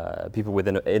people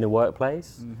within in a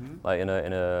workplace, like in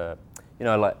a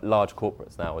like large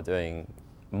corporates now are doing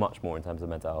much more in terms of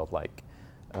mental health, like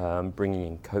bringing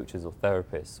in coaches or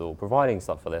therapists or providing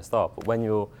stuff for their staff. But when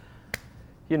you're,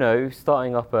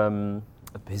 starting up a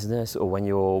business or when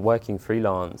you're working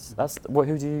freelance,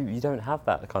 you don't have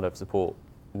that kind of support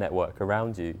network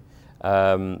around you.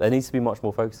 There needs to be much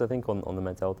more focus, I think, on the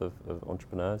mental health of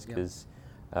entrepreneurs because,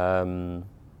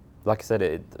 like I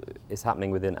said, it's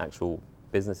happening within actual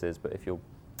businesses. But if you're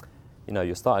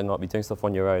starting up, you're doing stuff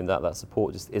on your own, that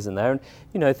support just isn't there. And,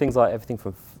 things like everything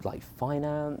from like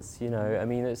finance, I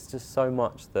mean, it's just so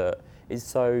much that is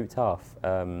so tough.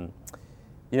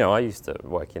 I used to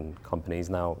work in companies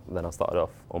now, then I started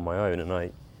off on my own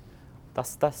and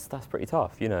that's pretty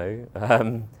tough,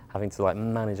 having to like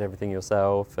manage everything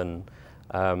yourself and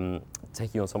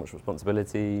taking on so much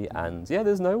responsibility. And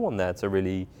there's no one there to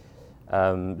really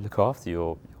look after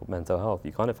your mental health.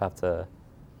 You kind of have to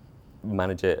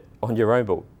manage it on your own,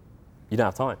 but you don't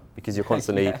have time because you're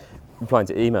constantly replying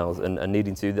to emails and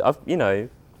needing to.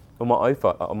 On my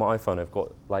iPhone, I've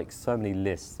got like so many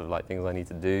lists of like things I need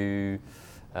to do,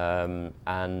 and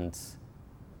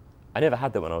I never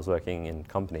had that when I was working in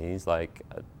companies. Like,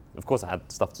 of course, I had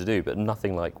stuff to do, but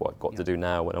nothing like what I've got to do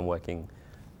now when I'm working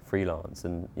freelance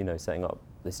and setting up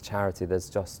this charity.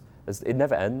 It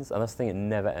never ends, and that's the thing. It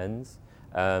never ends,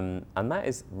 and that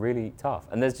is really tough.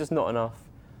 And there's just not enough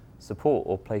support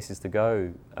or places to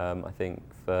go, I think,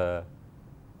 for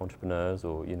entrepreneurs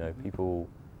or people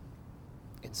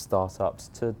in startups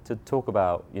to talk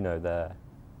about their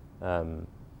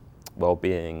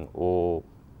well-being or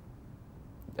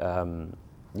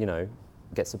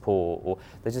get support, or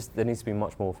there needs to be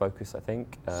much more focus, I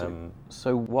think.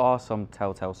 So what are some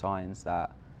telltale signs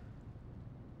that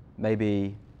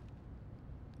maybe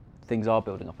things are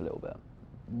building up a little bit?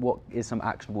 What is some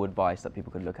actionable advice that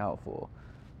people could look out for?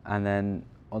 And then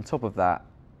on top of that,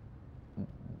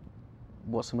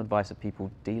 what's some advice of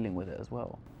people dealing with it as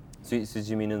well? So do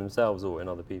you mean in themselves or in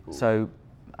other people? So,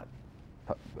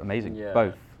 amazing. Yeah,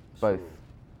 both. sure.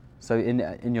 So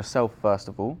in yourself first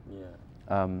of all.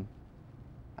 Yeah.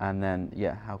 And then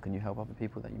how can you help other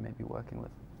people that you may be working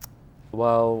with?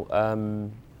 Well,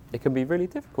 it can be really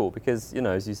difficult because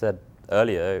as you said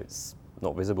earlier, it's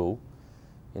not visible.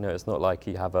 It's not like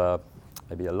you have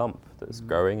maybe a lump that's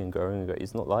growing and growing and growing.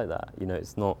 It's not like that.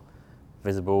 It's not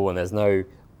visible and there's no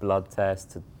blood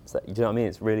test. You know what I mean?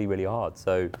 It's really, really hard.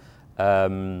 So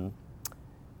I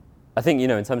think,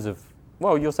 in terms of,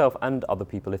 yourself and other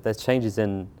people, if there's changes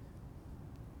in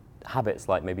habits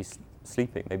like maybe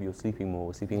sleeping, maybe you're sleeping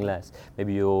more, sleeping less,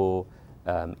 maybe you're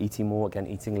eating more, again,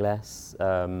 eating less.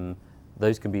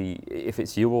 Those can be, if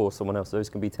it's you or someone else, those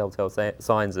can be telltale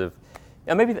signs of,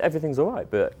 maybe everything's all right,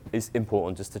 but it's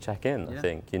important just to check in, I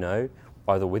think,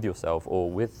 either with yourself or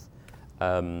with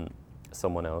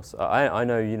someone else. I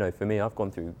know, for me, I've gone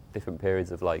through different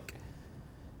periods of like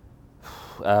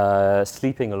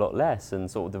sleeping a lot less and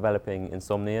sort of developing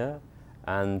insomnia.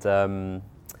 And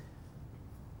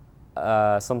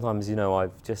sometimes,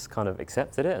 I've just kind of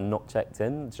accepted it and not checked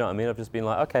in. Do you know what I mean? I've just been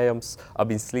like, okay, I've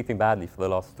been sleeping badly for the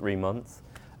last 3 months.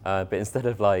 But instead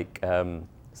of like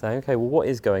saying, okay, well, what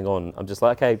is going on? I'm just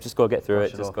like, okay, just got to get through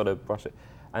it, just got to brush it.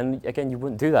 And again, you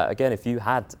wouldn't do that. Again, if you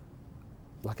had,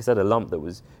 like I said, a lump that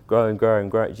was growing,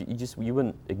 you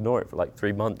wouldn't ignore it for like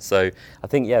 3 months. So I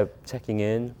think, checking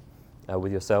in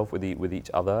with yourself, with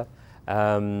each other,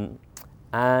 and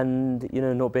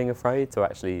not being afraid to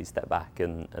actually step back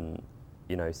and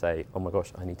say, oh my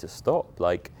gosh, I need to stop.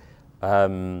 Like,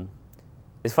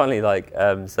 it's funny, like,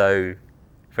 so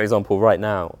for example, right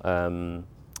now,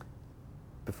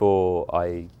 before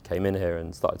I came in here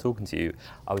and started talking to you,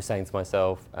 I was saying to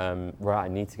myself, right, I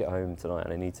need to get home tonight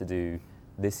and I need to do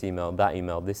this email, that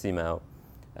email, this email.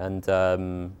 And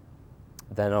then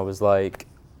I was like,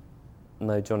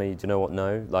 no, Johnny, do you know what?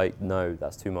 No, like, no,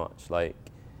 that's too much. Like,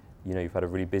 you've had a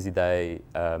really busy day,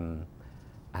 and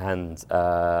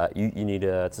you need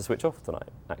to switch off tonight,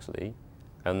 actually.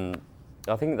 And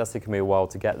I think that's taken me a while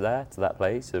to get there, to that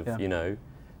place of,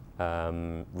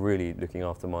 really looking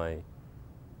after my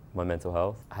mental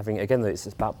health. It's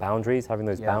about boundaries. Having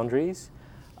those boundaries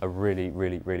are really,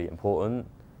 really, really important.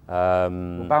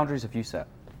 What boundaries have you set?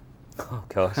 Oh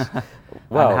gosh.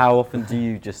 Well, and how often do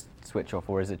you just switch off,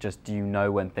 or is it just, do you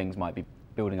know when things might be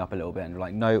building up a little bit and you're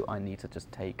like, no, I need to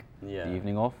just take the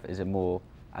evening off? Is it more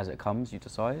as it comes, you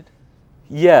decide?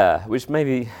 Yeah, which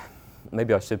maybe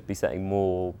I should be setting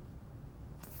more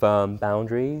firm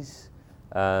boundaries.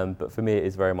 But for me, it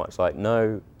is very much like,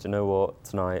 no, do you know what?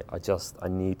 Tonight, I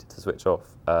need to switch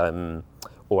off,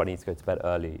 or I need to go to bed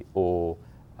early, or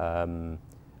I'm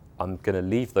going to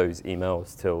leave those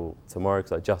emails till tomorrow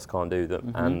because I just can't do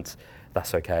them, and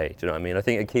that's okay. Do you know what I mean? I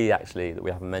think a key actually that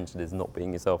we haven't mentioned is not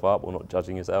beating yourself up or not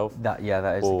judging yourself. That is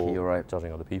the key. You're right.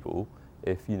 Judging other people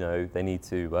if they need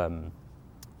to.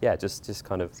 Just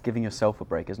kind of. It's giving yourself a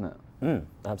break, isn't it?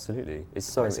 Absolutely. It's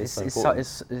so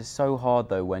important. It's so hard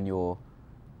though when you're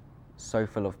so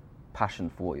full of passion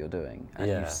for what you're doing,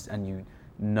 and you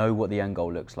know what the end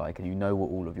goal looks like, and you know what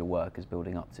all of your work is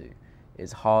building up to.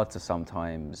 It's hard to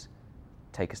sometimes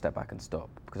take a step back and stop,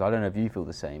 because I don't know if you feel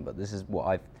the same, but this is what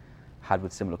I've had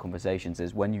with similar conversations,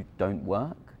 is when you don't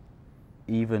work,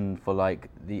 even for like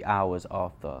the hours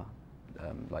after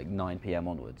like 9 p.m.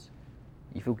 onwards,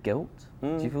 you feel guilt.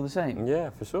 Do you feel the same? Yeah,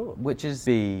 for sure. Which is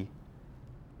the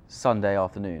Sunday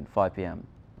afternoon, 5 p.m,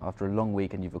 after a long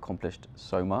week and you've accomplished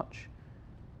so much,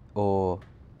 or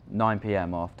 9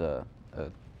 p.m. after a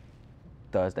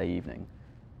Thursday evening,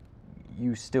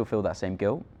 you still feel that same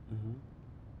guilt.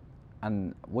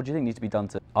 And what do you think needs to be done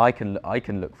to? I can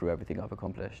look through everything I've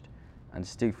accomplished and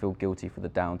still feel guilty for the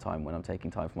downtime when I'm taking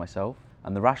time for myself.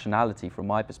 And the rationality from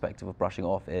my perspective of brushing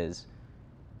off is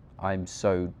I'm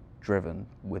so driven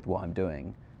with what I'm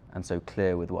doing and so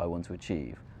clear with what I want to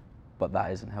achieve, but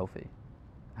that isn't healthy.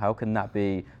 How can that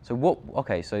be? So what?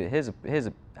 Okay, so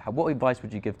what advice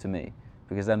would you give to me?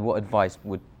 Because then what advice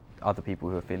would other people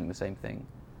who are feeling the same thing?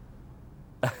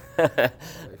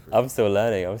 I'm still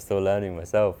learning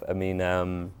myself. I mean,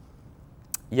 I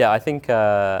think,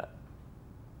 I've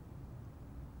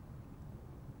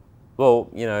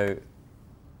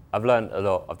learned a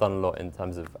lot. I've done a lot in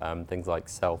terms of things like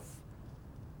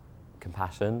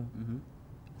self-compassion.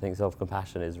 I think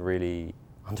self-compassion is really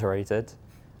underrated.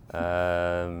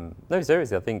 No,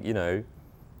 seriously, I think, what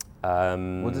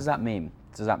does that mean?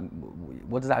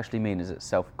 What does that actually mean? Is it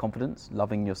self-confidence,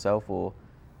 loving yourself, or?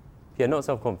 Yeah, not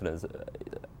self-confidence,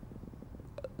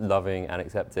 loving and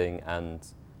accepting and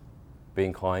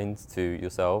being kind to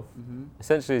yourself,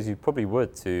 essentially as you probably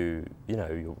would to,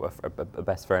 a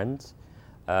best friend.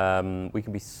 We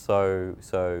can be so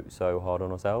hard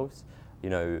on ourselves. You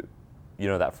know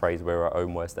that phrase, we're our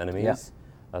own worst enemies. Yeah.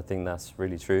 I think that's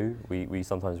really true. We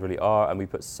sometimes really are, and we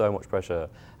put so much pressure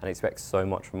and expect so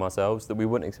much from ourselves that we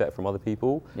wouldn't expect from other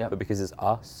people, but because it's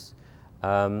us.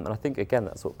 And I think, again,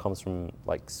 that sort of comes from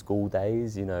like school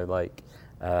days, we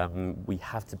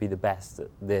have to be the best at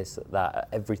this, at that, at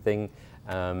everything,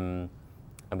 and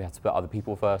we have to put other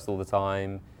people first all the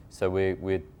time. So we're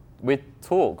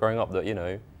taught growing up that,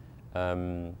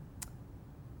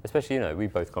 especially, we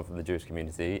both come from the Jewish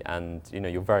community, and,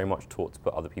 you're very much taught to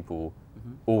put other people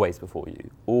always before you,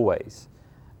 always.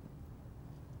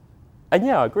 And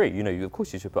yeah, I agree, of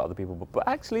course you should put other people, but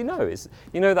actually no, it's,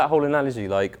 that whole analogy,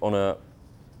 like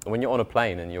when you're on a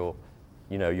plane and you're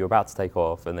about to take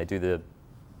off and they do the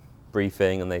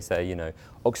briefing and they say,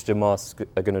 oxygen masks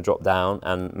are going to drop down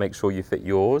and make sure you fit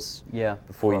yours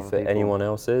before you fit anyone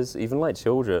else's, even like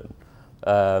children.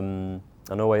 And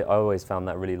I always found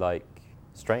that really like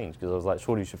strange, because I was like,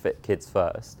 surely you should fit kids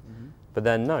first. But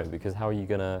then no, because how are you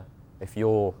going to, if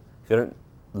you don't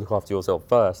look after yourself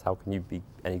first, how can you be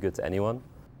any good to anyone?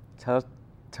 Tell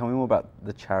me more about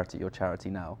your charity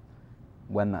now,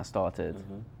 when that started,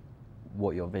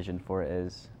 what your vision for it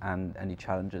is, and any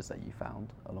challenges that you found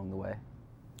along the way.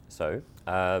 So,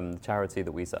 the charity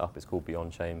that we set up is called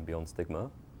Beyond Shame, Beyond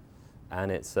Stigma.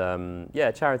 And it's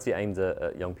a charity aimed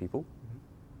at young people,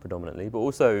 predominantly, but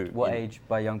also... What age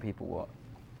by young people, what?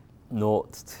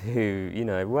 Naught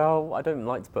to, well, I don't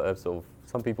like to put a sort of...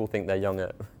 Some people think they're young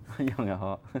at... Young at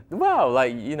heart. Well,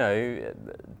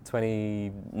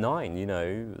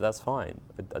 29, that's fine.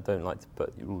 I don't like to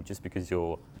put, just because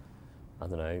you're,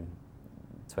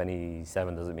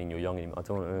 27 doesn't mean you're young anymore. I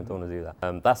don't want to do that.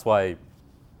 That's why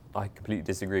I completely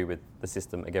disagree with the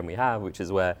system, again, we have, which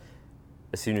is where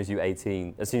as soon as you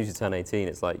turn 18,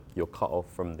 it's like you're cut off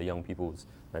from the young people's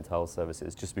mental health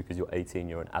services. Just because you're 18,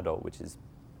 you're an adult, which is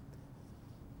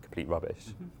complete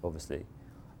rubbish, obviously.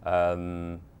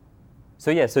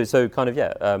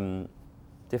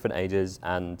 Different ages,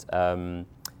 and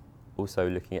also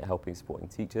looking at supporting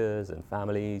teachers and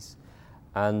families,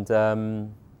 and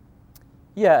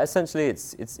essentially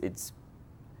it's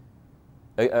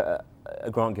a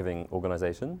grant-giving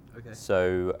organisation. Okay.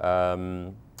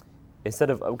 So instead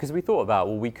of, because we thought about,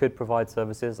 we could provide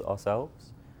services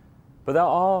ourselves, but there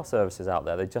are services out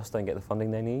there, they just don't get the funding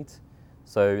they need.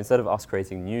 So instead of us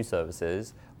creating new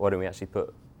services, why don't we actually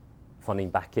put funding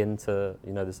back into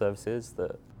the services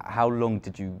that. How long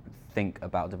did you think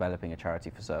about developing a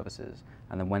charity for services,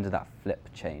 and then when did that flip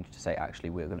change to say actually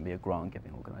we're going to be a grant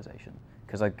giving organisation?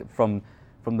 Because from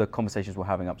the conversations we're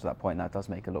having up to that point, that does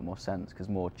make a lot more sense because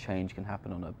more change can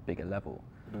happen on a bigger level.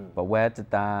 But where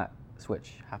did that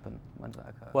switch happen? When did that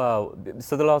occur? Well,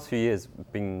 so the last few years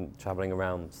we've been travelling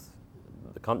around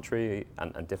the country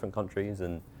and different countries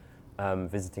and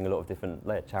visiting a lot of different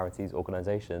charities,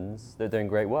 organisations. They're doing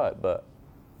great work, but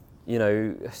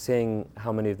seeing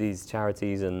how many of these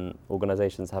charities and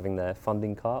organisations having their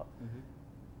funding cut.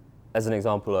 As an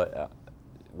example, I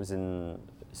was in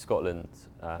Scotland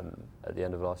at the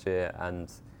end of last year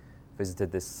and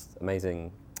visited this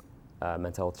amazing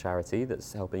mental health charity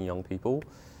that's helping young people.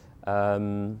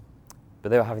 But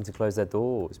they were having to close their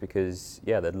doors because,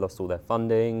 they'd lost all their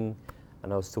funding.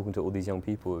 And I was talking to all these young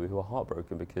people who were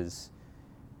heartbroken because,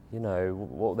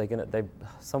 what are they going to...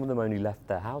 Some of them only left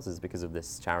their houses because of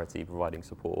this charity providing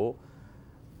support.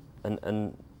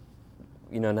 And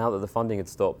now that the funding had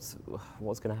stopped,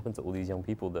 what's going to happen to all these young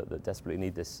people that desperately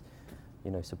need this,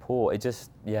 support? It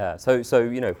just, So,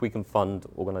 if we can fund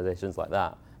organisations like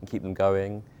that and keep them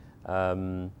going,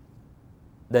 then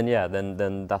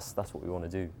that's what we want to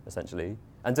do, essentially.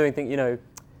 And doing things,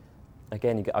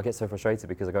 again, I get so frustrated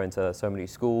because I go into so many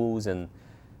schools and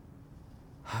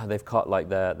they've cut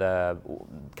their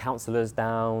counsellors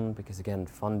down because, again,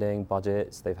 funding,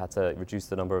 budgets, they've had to reduce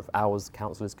the number of hours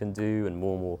counsellors can do, and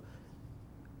more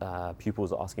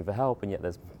pupils are asking for help, and yet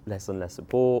there's less and less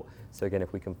support. So again,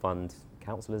 if we can fund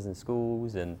counsellors in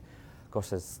schools, and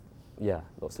there's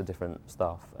lots of different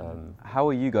stuff. How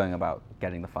are you going about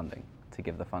getting the funding to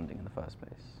give the funding in the first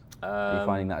place? Are you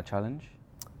finding that a challenge?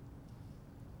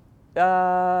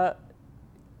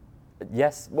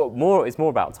 Yes. Well, it's more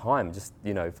about time. Just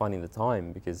finding the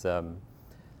time because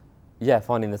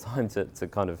finding the time to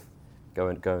kind of go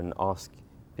and ask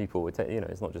people. It's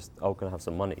not just can I have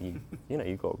some money.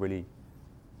 You've got to really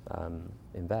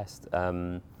invest.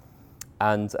 But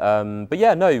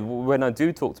when I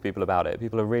do talk to people about it,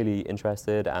 people are really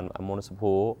interested and want to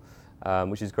support,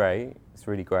 which is great. It's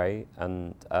really great.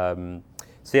 And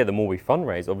the more we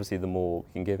fundraise, obviously, the more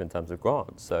we can give in terms of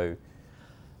grants. So,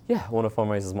 I want to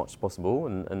fundraise as much as possible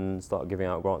and start giving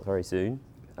out grants very soon.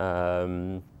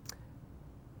 I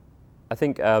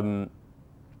think, a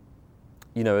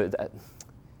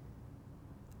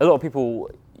lot of people,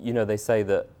 they say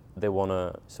that they want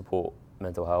to support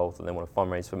mental health and they want to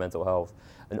fundraise for mental health.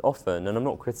 And often, and I'm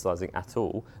not criticising at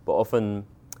all, but often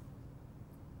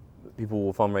people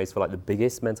will fundraise for the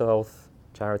biggest mental health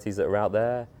charities that are out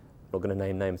there. I'm not going to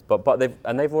name names, but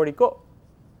they've already got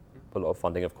a lot of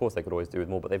funding. Of course, they could always do with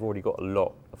more, but they've already got a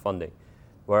lot of funding.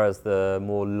 Whereas the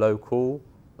more local,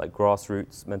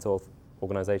 grassroots mental health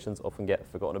organisations often get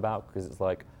forgotten about because it's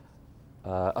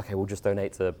we'll just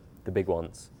donate to the big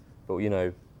ones. But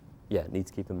need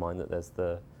to keep in mind that there's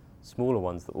the smaller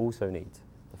ones that also need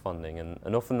the funding,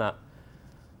 and often that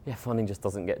funding just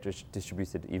doesn't get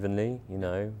distributed evenly.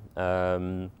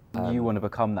 You want to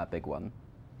become that big one,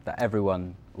 that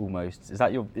everyone almost is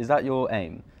that your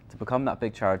aim? To become that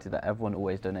big charity that everyone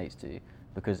always donates to,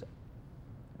 because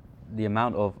the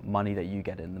amount of money that you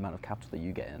get in, the amount of capital that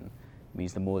you get in,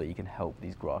 means the more that you can help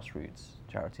these grassroots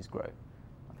charities grow.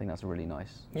 I think that's a really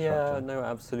nice structure. Yeah, no,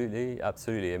 absolutely.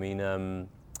 I mean,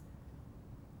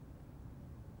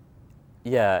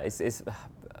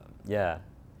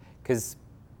 because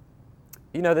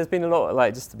there's been a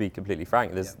lot. Just to be completely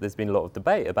frank, there's been a lot of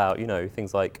debate about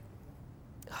things like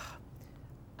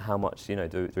how much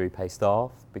do we pay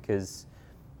staff, because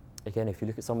again, if you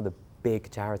look at some of the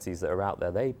big charities that are out there,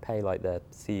 they pay their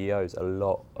CEOs a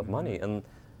lot of money, and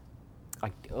I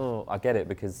get it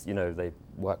because they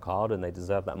work hard and they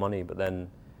deserve that money, but then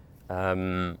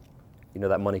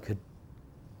that money could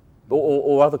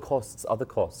or other costs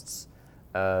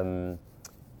that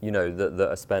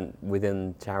are spent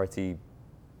within charity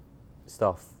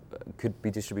stuff could be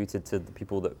distributed to the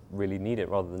people that really need it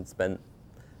rather than spent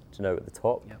at the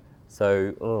top. Yep.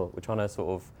 So we're trying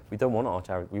to we don't want our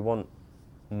charity, we want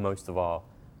most of our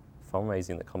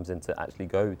fundraising that comes in to actually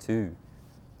go to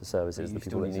the services, the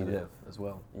people that need it as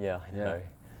well. Yeah, I know.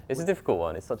 It's a difficult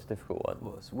one. It's such a difficult one.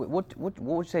 What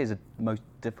would you say is the most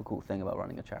difficult thing about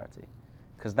running a charity?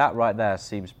 Because that right there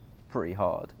seems pretty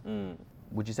hard.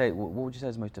 Would you say what would you say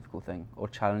is the most difficult thing or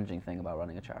challenging thing about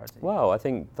running a charity? Well, I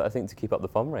think to keep up the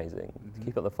fundraising. To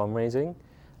keep up the fundraising.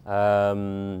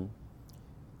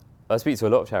 I speak to a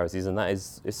lot of charities, and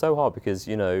it's so hard because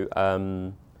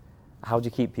how do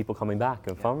you keep people coming back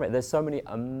and fundraise? There's so many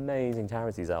amazing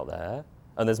charities out there,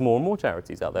 And there's more and more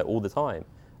charities out there all the time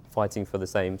fighting for the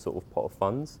same sort of pot of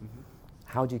funds.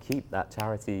 How do you keep that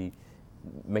charity,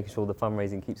 making sure the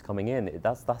fundraising keeps coming in?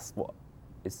 That's what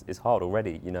is hard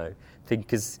already, you know.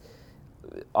 Because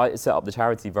I set up the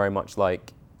charity very much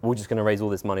like, we're just going to raise all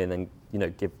this money and then, you know,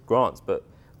 give grants. But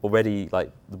already,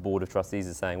 like, the board of trustees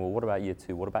is saying, well, what about year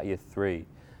 2? What about year 3?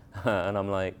 And I'm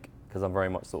like, because I'm very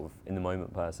much sort of in the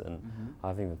moment person, I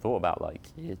haven't even thought about, like,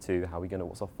 year 2,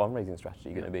 what's our fundraising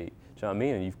strategy going to be? Do you know what I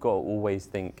mean? And you've got to always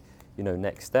think, you know,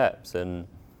 next steps. And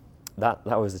that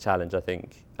was the challenge, I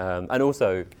think. And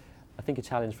also, I think a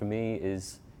challenge for me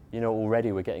is, you know,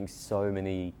 already we're getting so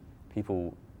many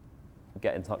people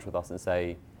get in touch with us and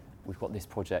say, we've got this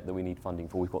project that we need funding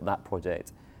for, we've got that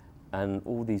project. And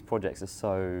all these projects are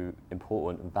so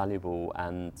important and valuable,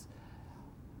 and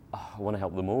I want to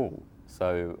help them all.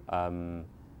 So,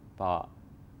 but,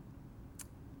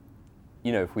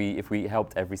 you know, if we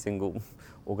helped every single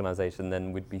organisation,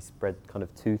 then we'd be spread kind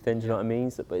of too thin, do you know what I mean?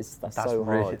 So, but that's so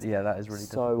really hard. Yeah, that is really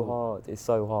so difficult. hard. It's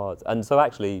so hard. And so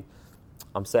actually,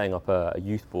 I'm setting up a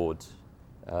youth board,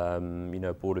 you know,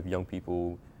 a board of young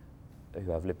people who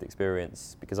have lived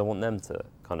experience, because I want them to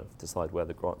kind of decide where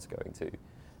the grants are going to.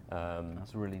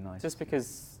 That's really nice. Just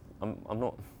because I'm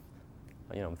not,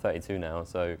 you know, I'm 32 now,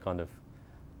 so kind of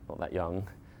not that young,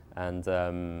 and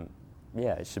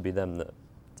yeah, it should be them that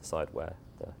decide where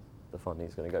the funding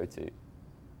is going to go to.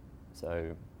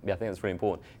 So yeah, I think that's really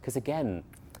important, because again,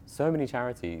 so many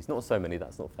charities, not so many,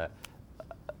 that's not fair,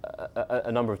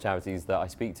 a number of charities that I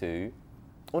speak to,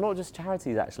 or not just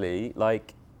charities actually,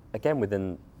 like again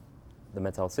within the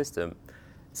mental health system,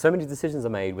 so many decisions are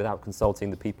made without consulting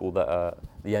the people that are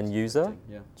the end user. Yeah.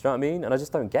 Do you know what I mean? And I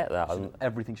just don't get that.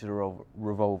 Everything should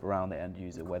revolve around the end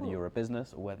user, whether you're a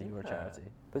business or whether you're a charity.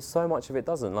 But so much of it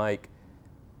doesn't. Like,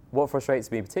 what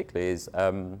frustrates me particularly is,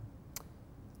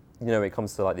 you know, it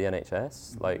comes to like the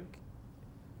NHS, like,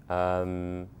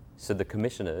 so the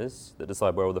commissioners that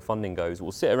decide where all the funding goes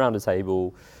will sit around a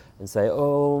table and say,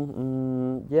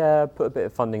 oh, yeah, put a bit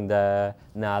of funding there.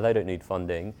 Nah, they don't need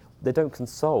funding. They don't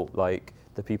consult like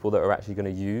the people that are actually going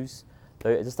to use. So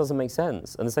it just doesn't make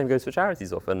sense. And the same goes for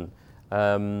charities often.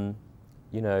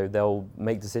 You know, they'll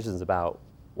make decisions about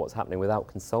what's happening without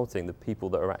consulting the people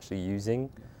that are actually using.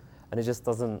 And it just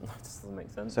doesn't make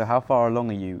sense. So how far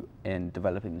along are you in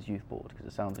developing this youth board? Because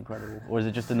it sounds incredible. Or is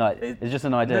it just it's just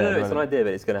an idea? No, it's an idea,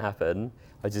 but it's going to happen.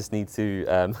 I just need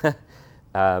to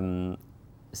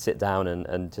sit down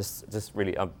and just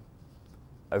really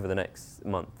over the next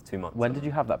month, 2 months. When did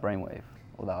you have that brainwave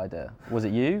or that idea? Was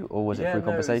it you, or was it through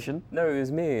conversation? It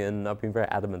was me, and I've been very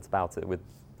adamant about it with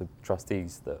the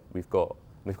trustees that we've got.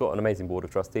 We've got an amazing board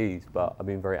of trustees, but I've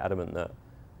been very adamant that,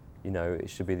 you know, it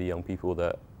should be the young people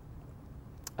that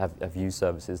have used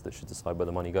services that should decide where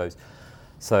the money goes.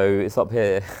 So it's up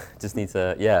here. Just need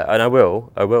to, and I will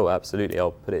absolutely.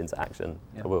 I'll put it into action.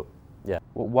 Yeah. I will. Yeah.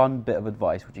 What one bit of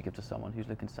advice would you give to someone who's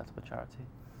looking to set up a charity?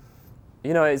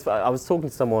 You know, I was talking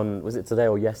to someone, was it today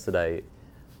or yesterday,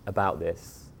 about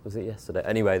this? Was it yesterday?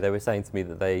 Anyway, they were saying to me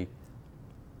that they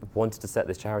wanted to set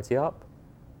this charity up,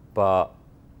 but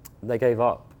they gave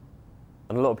up.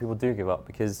 And a lot of people do give up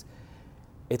because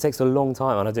it takes a long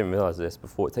time, and I didn't realise this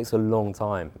before, it takes a long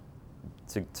time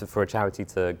for a charity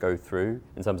to go through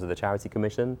in terms of the charity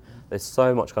commission. There's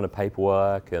so much kind of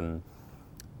paperwork and,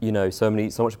 you know, so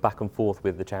much back and forth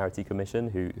with the charity commission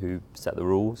who set the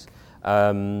rules.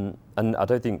 And I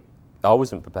don't think, I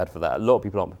wasn't prepared for that. A lot of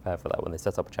people aren't prepared for that when they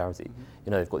set up a charity.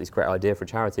 You know, they've got this great idea for a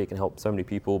charity, it can help so many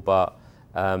people, but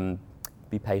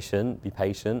be patient,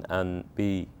 and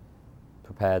be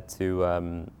prepared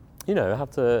to, you know,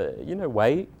 have to, you know,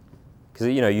 wait. Because,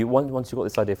 you know, once you've got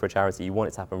this idea for a charity, you want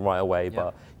it to happen right away,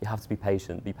 but you have to be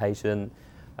patient.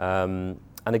 And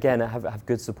again, have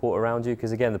good support around you,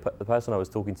 because again, the person I was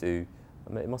talking to,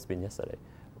 I mean, it must have been yesterday,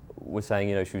 was saying,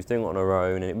 you know, she was doing it on her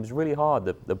own, and it was really hard,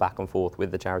 the back and forth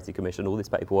with the charity commission, all this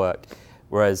paperwork.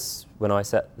 Whereas when I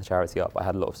set the charity up, I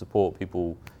had a lot of support,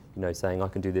 people, you know, saying, I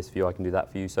can do this for you, I can do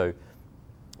that for you. So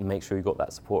make sure you've got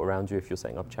that support around you if you're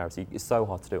setting up a charity. It's so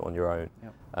hard to do it on your own.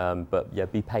 Yep. But yeah,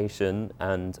 be patient,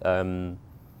 and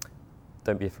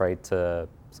don't be afraid to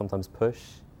sometimes push,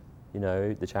 you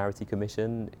know, the charity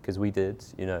commission, because we did,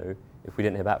 you know, if we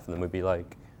didn't hear back from them, we'd be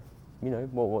like, you know,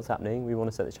 what's happening? We want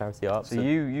to set the charity up. So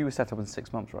you were set up in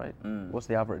 6 months, right? What's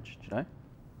the average, do you know?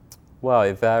 Well,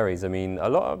 it varies. I mean,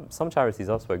 some charities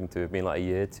I've spoken to have been like a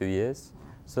year, 2 years.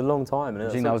 It's a long time. Do you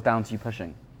think that was down to you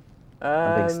pushing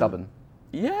and being stubborn?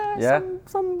 Yeah,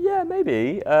 yeah,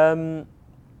 maybe.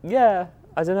 Yeah,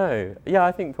 I don't know. Yeah,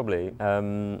 I think probably.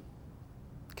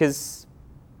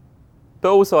 But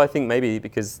also I think maybe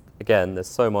because, again, there's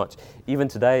so much, even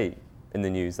today, in the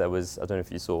news, there was, I don't know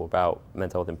if you saw, about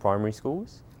mental health in primary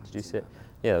schools. Did you see it?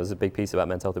 Yeah, there was a big piece about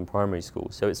mental health in primary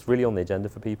schools. So it's really on the agenda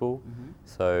for people.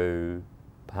 So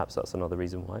perhaps that's another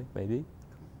reason why, maybe.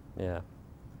 Yeah.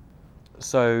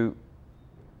 So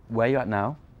where you're at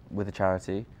now with the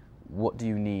charity, what do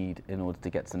you need in order to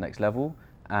get to the next level?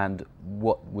 And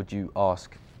what would you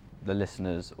ask the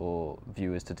listeners or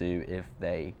viewers to do if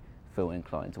they feel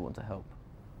inclined to want to help?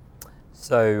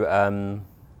 So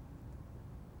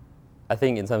I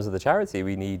think in terms of the charity,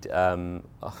 we need,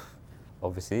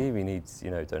 obviously, we need,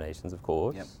 donations, of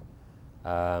course. Yep.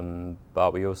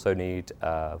 But we also need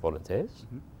volunteers,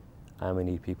 and we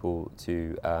need people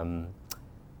to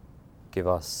give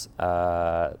us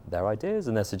their ideas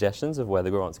and their suggestions of where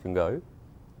the grants can go.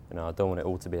 I don't want it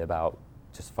all to be about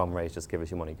just fundraise, just give us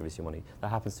your money, give us your money. That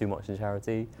happens too much in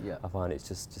charity. Yeah. I find it's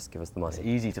just give us the money. It's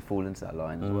easy to fall into that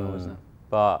line as well, isn't it?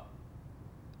 But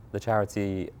the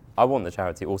charity, I want the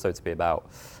charity also to be about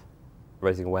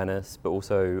raising awareness, but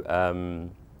also,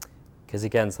 because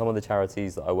again, some of the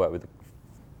charities that I work with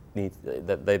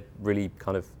they're really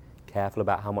kind of careful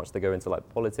about how much they go into like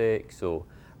politics,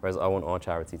 whereas I want our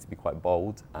charity to be quite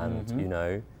bold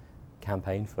and,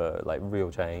 campaign for like real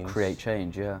change. Create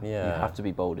change, yeah. Yeah. You have to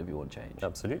be bold if you want change.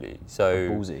 Absolutely. So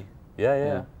ballsy.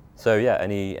 Yeah. So yeah,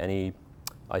 any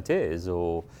ideas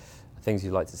or things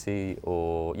you'd like to see,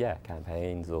 or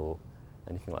campaigns or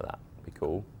anything like that would be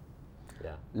cool.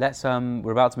 Yeah. Let's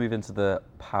we're about to move into the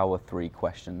Power 3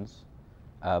 questions,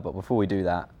 but before we do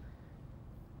that,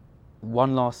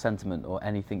 one last sentiment or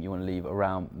anything you want to leave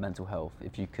around mental health,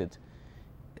 if you could,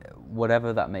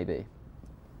 whatever that may be.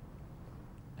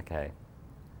 Okay.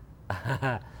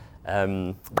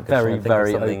 Very,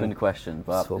 very open question,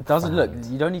 but so it doesn't look,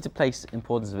 you don't need to place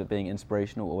importance of it being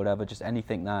inspirational or whatever, just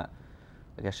anything that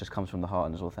I guess just comes from the heart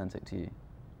and is authentic to you.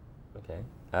 Okay.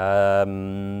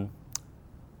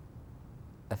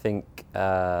 I think,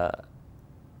 well,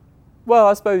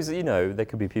 I suppose, there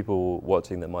could be people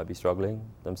watching that might be struggling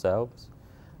themselves.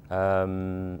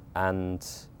 And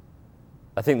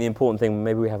I think the important thing,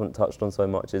 maybe we haven't touched on so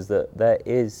much, is that there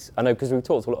is, I know because we've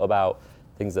talked a lot about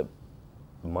things that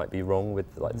might be wrong with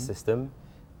like the system,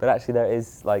 but actually there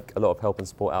is like a lot of help and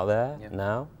support out there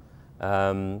now,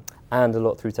 and a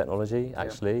lot through technology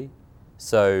actually.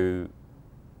 So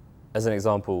as an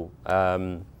example,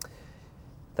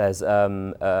 there's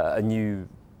a new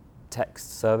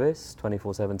text service,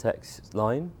 24/7 text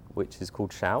line, which is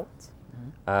called Shout.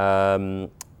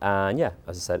 And yeah,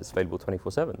 as I said, it's available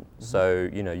 24/7. So,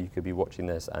 you could be watching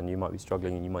this and you might be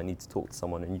struggling and you might need to talk to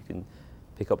someone, and you can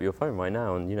pick up your phone right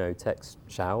now and, text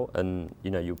Shout, and,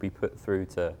 you'll be put through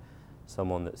to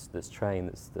someone that's trained,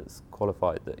 that's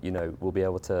qualified, that, will be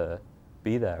able to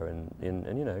be there and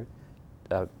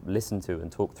listen to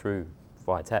and talk through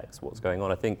via text what's going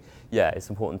on. I think, it's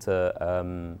important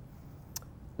to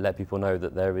let people know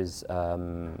that there is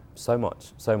so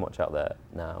much out there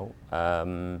now.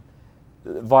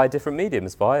 Via different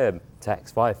mediums, via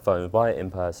text, via phone, via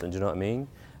in person, do you know what I mean?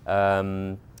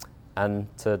 And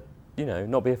to,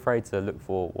 not be afraid to look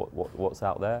for what's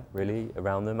out there really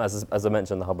around them. As I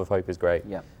mentioned, the Hub of Hope is great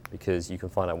because you can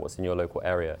find out what's in your local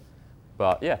area.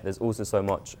 But there's also so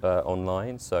much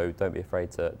online, so don't be afraid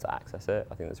to access it.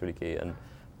 I think that's really key, and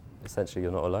essentially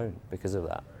you're not alone because of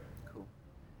that. Cool.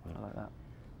 I like that.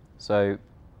 So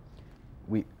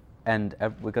we're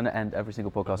going to end every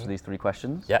single podcast with these 3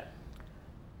 questions. Yeah.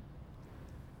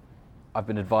 I've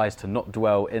been advised to not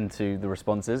dwell into the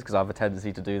responses because I have a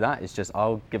tendency to do that. It's just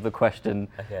I'll give the question,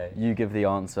 you give the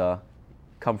answer,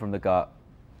 come from the gut,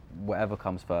 whatever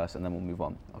comes first, and then we'll move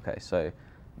on. Okay, so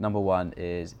number 1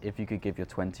 is, if you could give your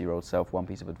 20-year-old self one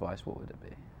piece of advice, what would it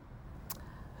be?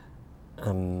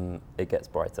 It gets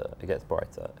brighter.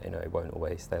 It won't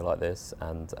always stay like this,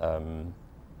 and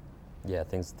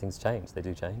things change. They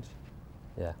do change.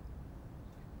 Yeah.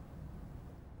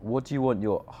 What do you want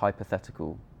your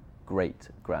hypothetical great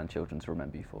grandchildren to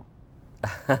remember you for?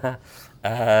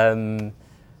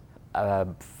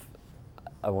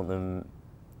 I want them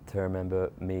to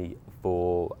remember me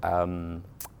for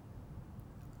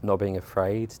not being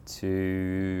afraid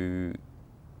to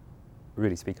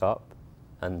really speak up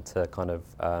and to kind of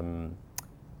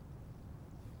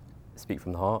speak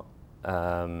from the heart.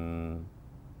 And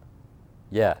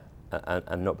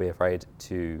not be afraid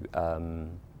to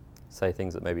say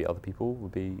things that maybe other people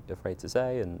would be afraid to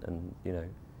say, and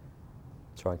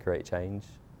try and create change.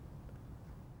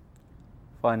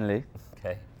 Finally,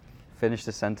 Okay. finish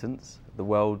the sentence. The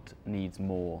world needs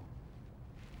more.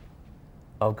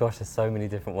 Oh gosh, there's so many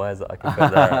different words that I could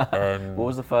put there. What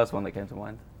was the first one that came to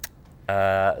mind?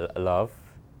 Love.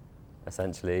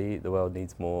 Essentially, the world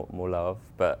needs more love,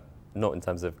 but not in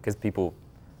terms of, because people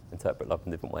interpret love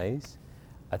in different ways.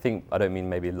 I don't mean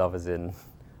maybe love as in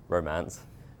romance,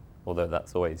 although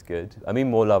that's always good. I mean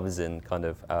more love as in kind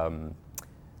of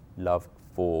love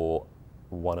for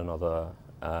one another,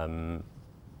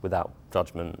 without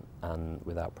judgment and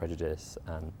without prejudice,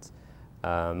 and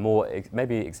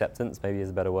maybe acceptance maybe is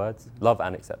a better word. Love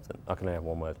and acceptance. I can only have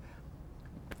one word.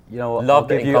 You know what?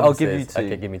 Love I'll give you 2.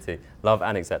 Okay, give me 2. Love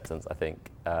and acceptance, I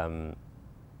think, and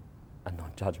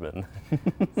non-judgment.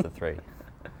 It's the 3.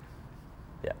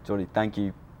 Yeah. Johnny, thank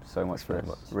you so much for very this.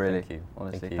 much. Really, Thank you.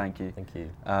 honestly, Thank you. thank you.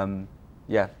 Thank you.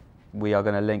 Yeah, we are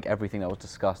going to link everything that was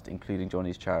discussed, including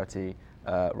Johnny's charity,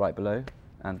 right below.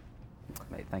 And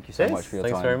mate, thank you so Cheers. much for your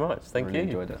Thanks time. very much. Thank Really you.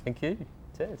 enjoyed it. Thank you.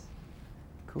 Cheers.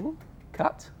 Cool.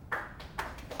 Cut.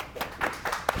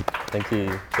 Thank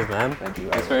you. Cheers, man. Thank you.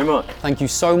 Thanks very much. Thank you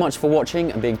so much for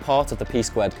watching and being part of the P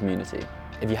Squared community.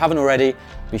 If you haven't already,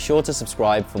 be sure to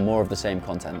subscribe for more of the same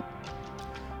content.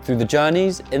 Through the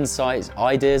journeys, insights,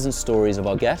 ideas and stories of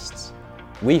our guests,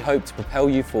 we hope to propel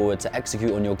you forward to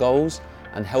execute on your goals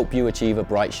and help you achieve a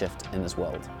bright shift in this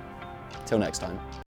world. Till next time.